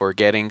from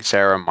Forgetting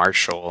Sarah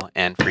Marshall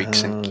and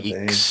Freaks and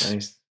Geeks."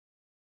 Nice.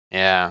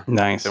 Yeah,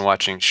 Nice. been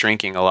watching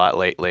Shrinking a lot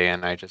lately,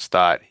 and I just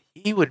thought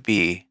he would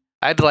be.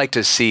 I'd like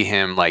to see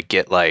him like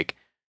get like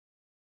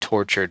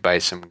tortured by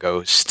some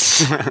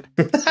ghosts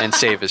and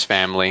save his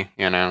family.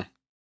 You know.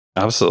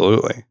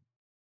 Absolutely.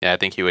 Yeah, I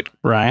think he would.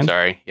 Ryan?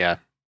 Sorry. Yeah.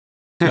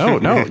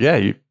 No, yeah,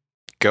 you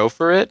Go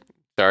for it.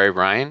 Sorry,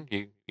 Ryan.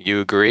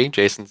 You agree,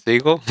 Jason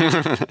Segel?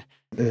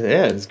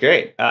 Yeah, it's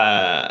great.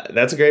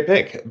 That's a great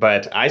pick.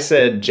 But I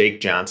said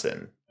Jake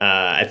Johnson.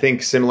 I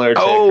think similar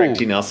to Craig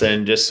T.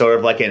 Nelson, just sort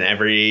of like an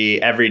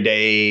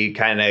everyday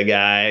kind of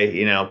guy.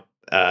 You know,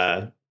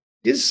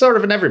 he's sort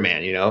of an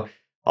everyman. You know,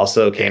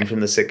 also came from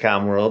the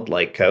sitcom world,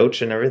 like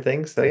Coach and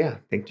everything. So yeah, I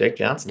think Jake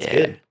Johnson's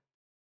good.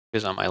 He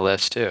was on my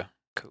list too.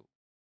 Cool.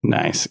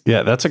 Nice.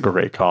 Yeah, that's a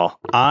great call.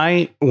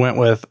 I went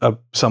with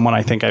someone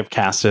I think I've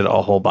casted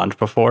a whole bunch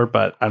before,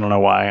 but I don't know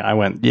why. I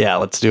went, yeah,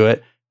 let's do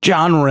it.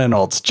 John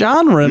Reynolds.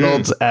 John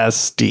Reynolds as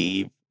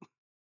Steve.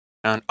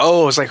 I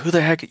was like, who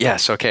the heck?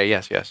 Yes. Okay.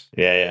 Yes.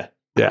 Yeah.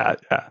 Yeah.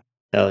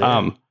 Hell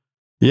yeah.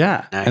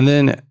 Yeah. Nice. And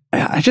then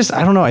I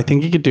don't know. I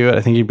think he could do it.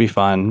 I think he'd be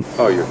fun.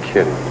 Oh, you're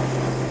kidding.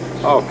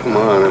 Oh, come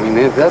on. I mean,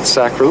 that's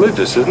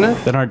sacrilegious, isn't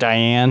it? Then our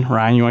Diane.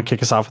 Ryan, you want to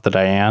kick us off with the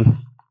Diane?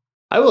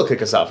 I will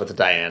kick us off with the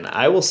Diane.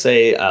 I will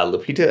say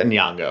Lupita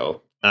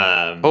Nyong'o.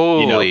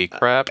 Holy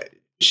crap!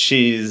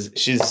 She's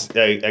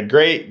a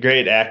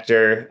great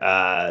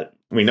actor.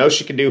 We know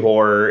she can do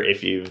horror.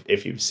 If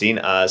you've seen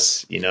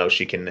Us, you know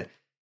she can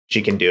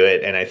do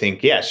it. And I think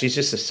she's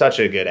just such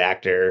a good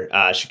actor.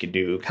 She could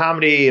do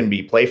comedy and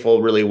be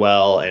playful really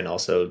well, and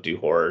also do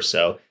horror.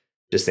 So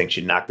just think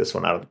she'd knock this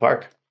one out of the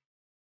park.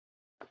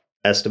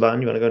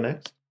 Esteban, you want to go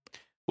next?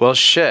 Well,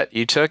 shit,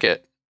 you took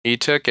it. Oh,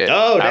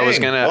 dang. I was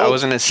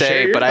gonna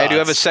say, but I do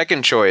have a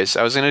second choice.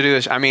 I was gonna do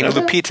this. I mean,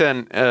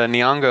 Lupita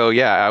Nyong'o.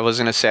 Yeah, I was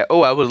gonna say.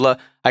 Oh,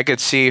 I could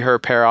see her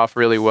pair off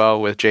really well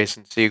with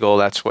Jason Segel.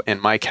 That's what in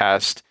my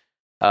cast.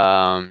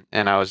 And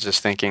I was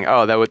just thinking,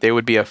 they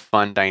would be a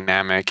fun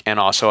dynamic. And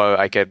also,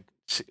 I could.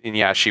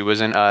 Yeah, she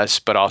was in Us,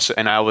 but also,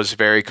 and I was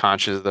very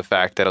conscious of the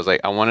fact that I was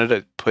like, I wanted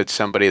to put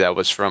somebody that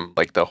was from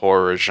like the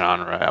horror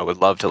genre. I would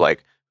love to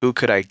like, who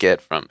could I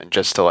get from, and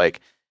just to like.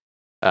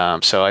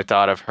 So I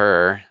thought of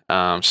her.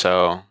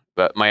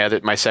 But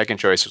my second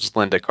choice was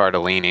Linda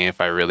Cardellini. If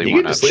I really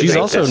want to, she's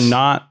also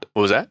not.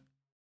 What was that?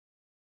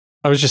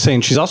 I was just saying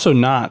she's also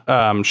not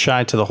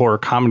shy to the horror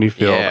comedy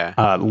field.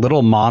 Yeah.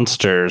 Little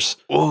Monsters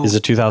is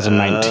a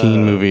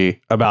 2019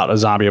 movie about a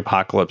zombie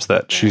apocalypse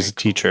that she's a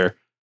teacher.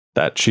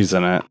 That she's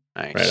in it.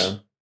 Nice. Right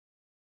on.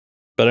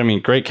 But I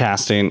mean, great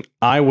casting.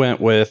 I went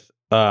with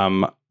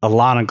Alana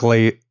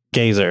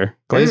Glazer.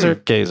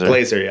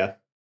 Glazer, yeah.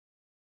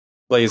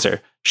 Glazer.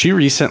 She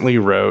recently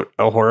wrote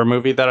a horror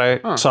movie that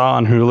I saw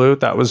on Hulu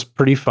that was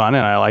pretty fun,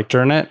 and I liked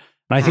her in it.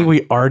 And I think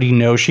we already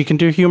know she can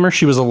do humor.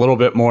 She was a little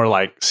bit more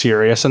like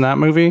serious in that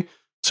movie.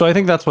 So I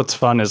think that's what's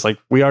fun is like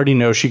we already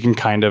know she can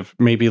kind of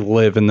maybe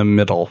live in the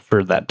middle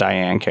for that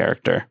Diane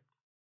character.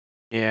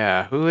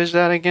 Yeah. Who is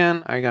that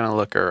again? I gotta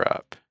look her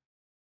up.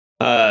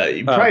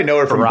 You probably know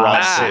her from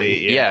Broad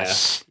City. Yeah.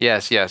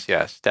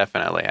 Yes.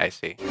 Definitely. I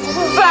see.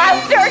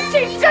 Bastard,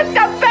 she's just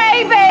a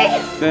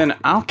baby! Then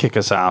I'll kick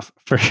us off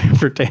for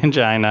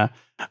Tangina.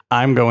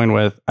 I'm going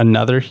with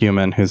another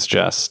human who's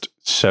just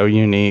so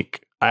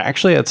unique. I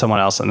actually had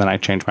someone else and then I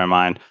changed my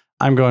mind.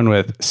 I'm going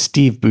with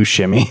Steve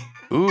Buscemi.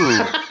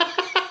 Ooh.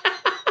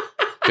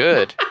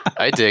 Good.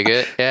 I dig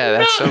it. Yeah,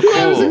 that's so cool.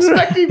 I was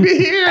expecting to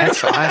hear.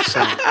 That's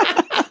awesome.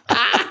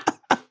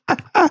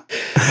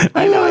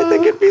 I know. I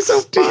think it'd be so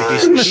fun.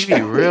 It'd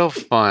be real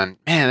fun.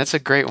 Man, that's a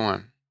great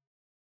one.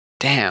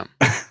 Damn.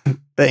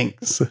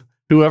 Thanks.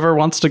 Whoever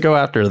wants to go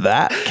after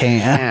that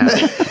can.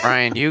 Damn.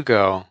 Ryan, you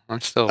go.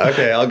 I'm still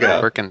I'll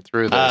go. working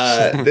through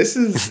this.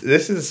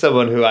 This is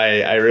someone who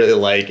I really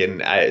like,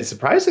 and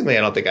surprisingly,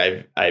 I don't think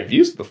I've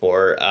used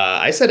before.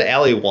 I said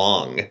Ali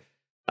Wong.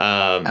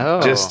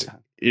 Just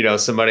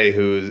somebody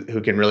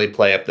who can really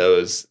play up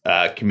those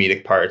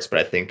comedic parts, but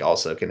I think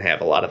also can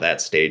have a lot of that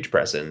stage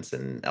presence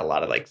and a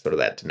lot of like sort of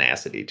that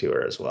tenacity to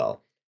her as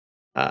well.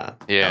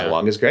 Ali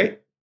Wong is great.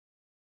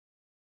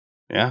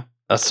 Yeah,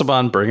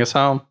 Esteban, bring us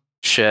home.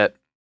 Shit.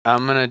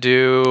 I'm gonna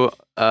do.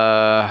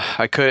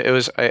 I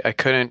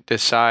couldn't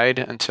decide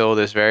until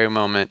this very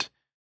moment.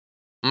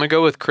 I'm gonna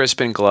go with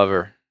Crispin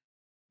Glover.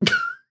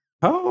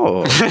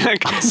 Oh,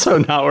 also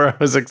not where I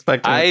was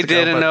expecting. I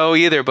didn't know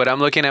either, but I'm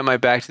looking at my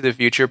Back to the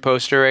Future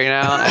poster right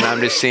now, and I'm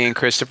just seeing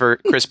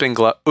Crispin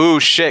Glover. Ooh,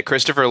 shit,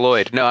 Christopher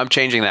Lloyd. No, I'm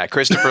changing that.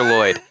 Christopher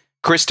Lloyd.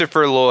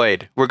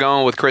 We're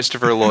going with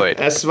Christopher Lloyd.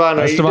 Esteban,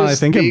 I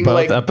think in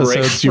both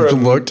episodes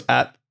you've looked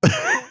at.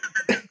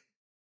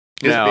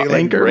 Just being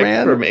like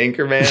Rick from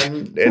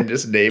Anchorman and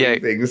just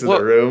naming things in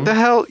the room. The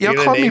hell? Y'all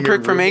called me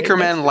Rick from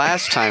Anchorman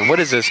last time. What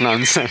is this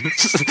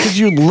nonsense? Because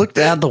you looked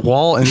at the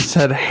wall and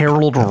said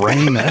Harold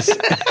Ramis.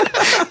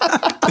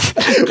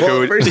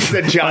 Well, first you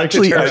said John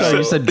Turturro. Actually,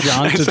 you said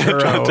John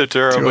Turturro. John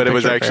Turturro, but it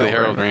was actually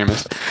Harold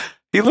Ramis.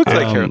 He looked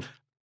like her.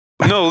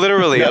 No,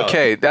 literally. No.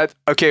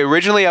 Okay.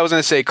 Originally, I was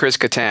gonna say Chris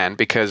Kattan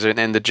because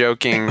in the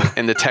joking,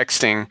 in the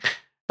texting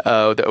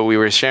that we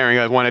were sharing,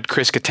 I wanted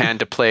Chris Kattan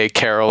to play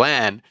Carol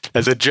Ann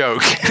as a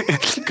joke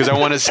because I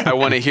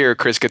want to hear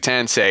Chris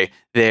Kattan say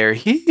 "They're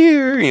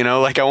here." You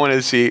know, like I want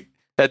to see.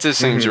 That just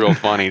seems real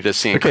funny to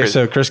see. Okay,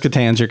 so Chris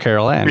Kattan's your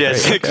Carol Ann.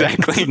 Yes, Great, okay.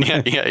 exactly.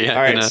 Yeah.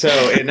 All right, so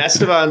in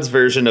Esteban's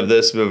version of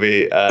this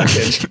movie,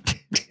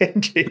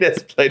 Tangina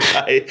is played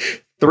by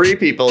 3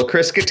 people: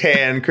 Chris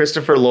Kattan,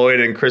 Christopher Lloyd,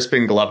 and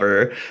Crispin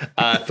Glover.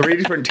 3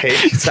 different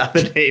takes on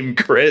the name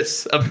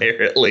Chris,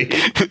 apparently.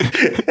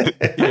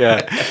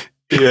 Yeah.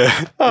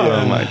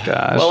 Oh my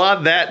gosh. Well,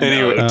 on that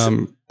note,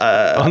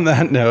 on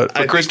that note,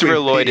 but Christopher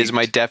Lloyd is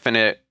my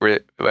definite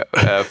for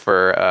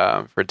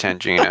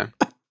Tangina.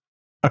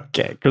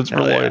 Okay,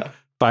 Christopher Lloyd.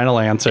 Final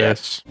answer.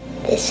 Yes.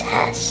 This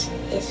house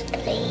is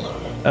clean.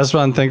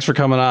 Esteban, thanks for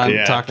coming on,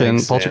 talking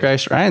thanks,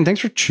 Poltergeist. Ryan,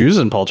 thanks for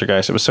choosing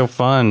Poltergeist. It was so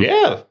fun.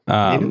 Yeah.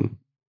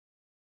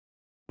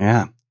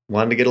 Yeah.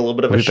 Wanted to get a little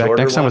bit of a We'll be back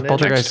shorter next time one with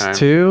Poltergeist next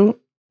time. 2.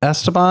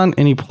 Esteban,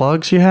 any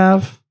plugs you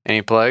have?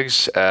 Any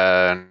plugs?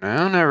 No,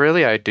 not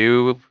really. I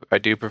do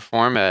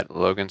perform at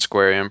Logan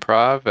Square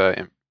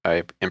Improv.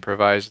 I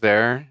improvise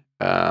there,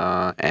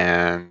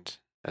 and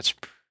that's.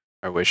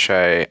 I wish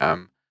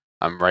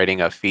I'm writing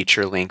a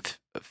feature-length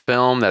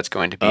film that's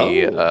going to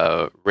be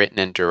written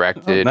and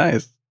directed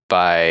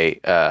by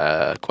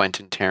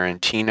Quentin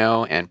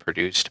Tarantino and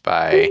produced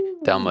by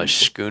Thelma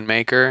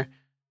Schoonmaker.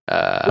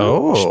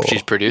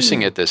 She's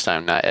producing it this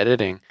time, not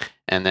editing,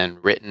 and then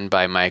written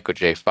by Michael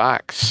J.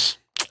 Fox.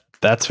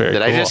 That's very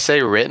Did cool. I just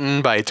say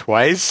written by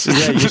twice?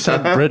 Yeah, you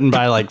said written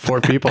by like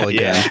 4 people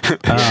again.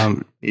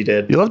 You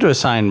did. You love to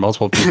assign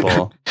multiple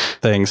people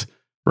things.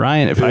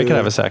 Ryan, if I could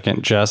have a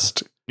second,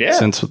 just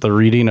since the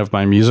reading of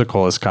my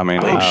musical is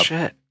coming up.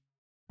 Shit.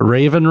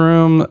 Raven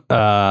Room,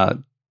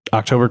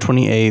 October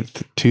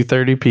 28th,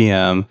 2:30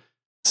 p.m.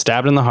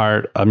 Stabbed in the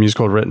Heart, a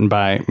musical written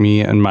by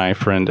me and my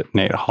friend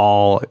Nate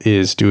Hall,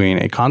 is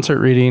doing a concert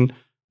reading.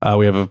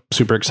 We have a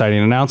super exciting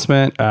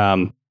announcement.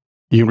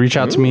 You can reach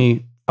out to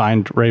me,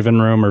 find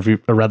Raven Room or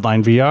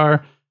Redline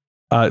VR.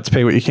 It's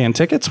pay what you can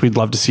tickets. We'd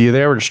love to see you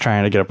there. We're just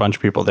trying to get a bunch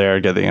of people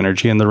there, get the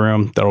energy in the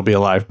room. There'll be a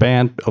live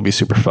band. It'll be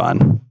super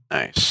fun.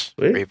 Nice.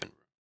 Sweet. Raven.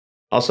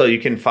 Also, you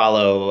can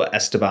follow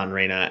Esteban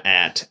Reyna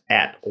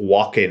at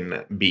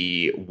Walkin'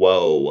 Be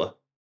Whoa.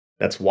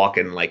 That's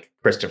Walkin' like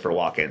Christopher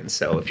Walken.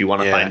 So if you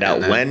want to find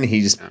out when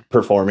he's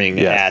performing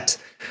at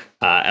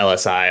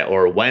LSI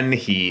or when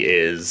he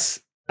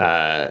is,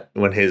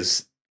 when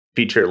his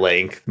feature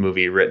length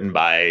movie written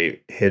by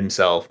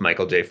himself,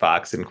 Michael J.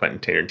 Fox, and Quentin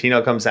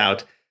Tarantino comes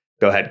out,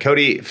 go ahead,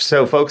 Cody.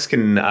 So folks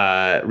can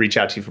reach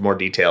out to you for more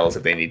details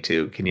if they need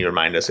to. Can you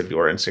remind us of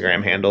your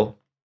Instagram handle?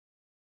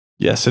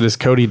 Yes, it is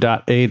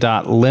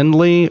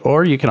Cody.A.Lindley,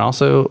 or you can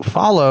also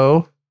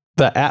follow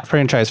the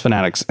 @Franchise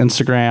Fanatics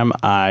Instagram.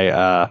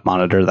 I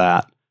monitor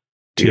that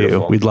too.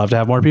 Beautiful. We'd love to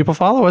have more people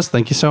follow us.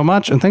 Thank you so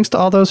much. And thanks to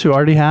all those who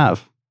already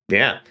have.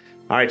 Yeah.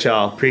 All right,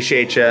 y'all.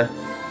 Appreciate you.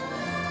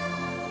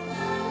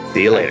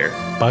 See you later.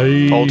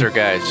 Bye.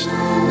 Poltergeist.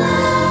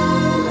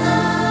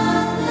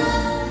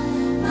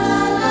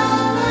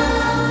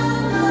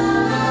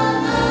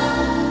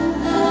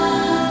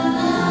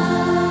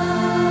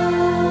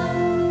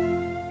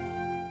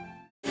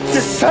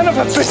 Son of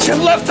a bitch, you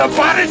left the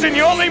bodies and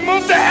you only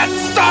moved the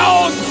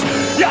headstones!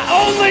 You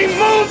only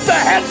moved the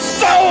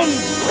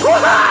headstones!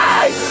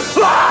 Why?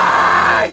 Why?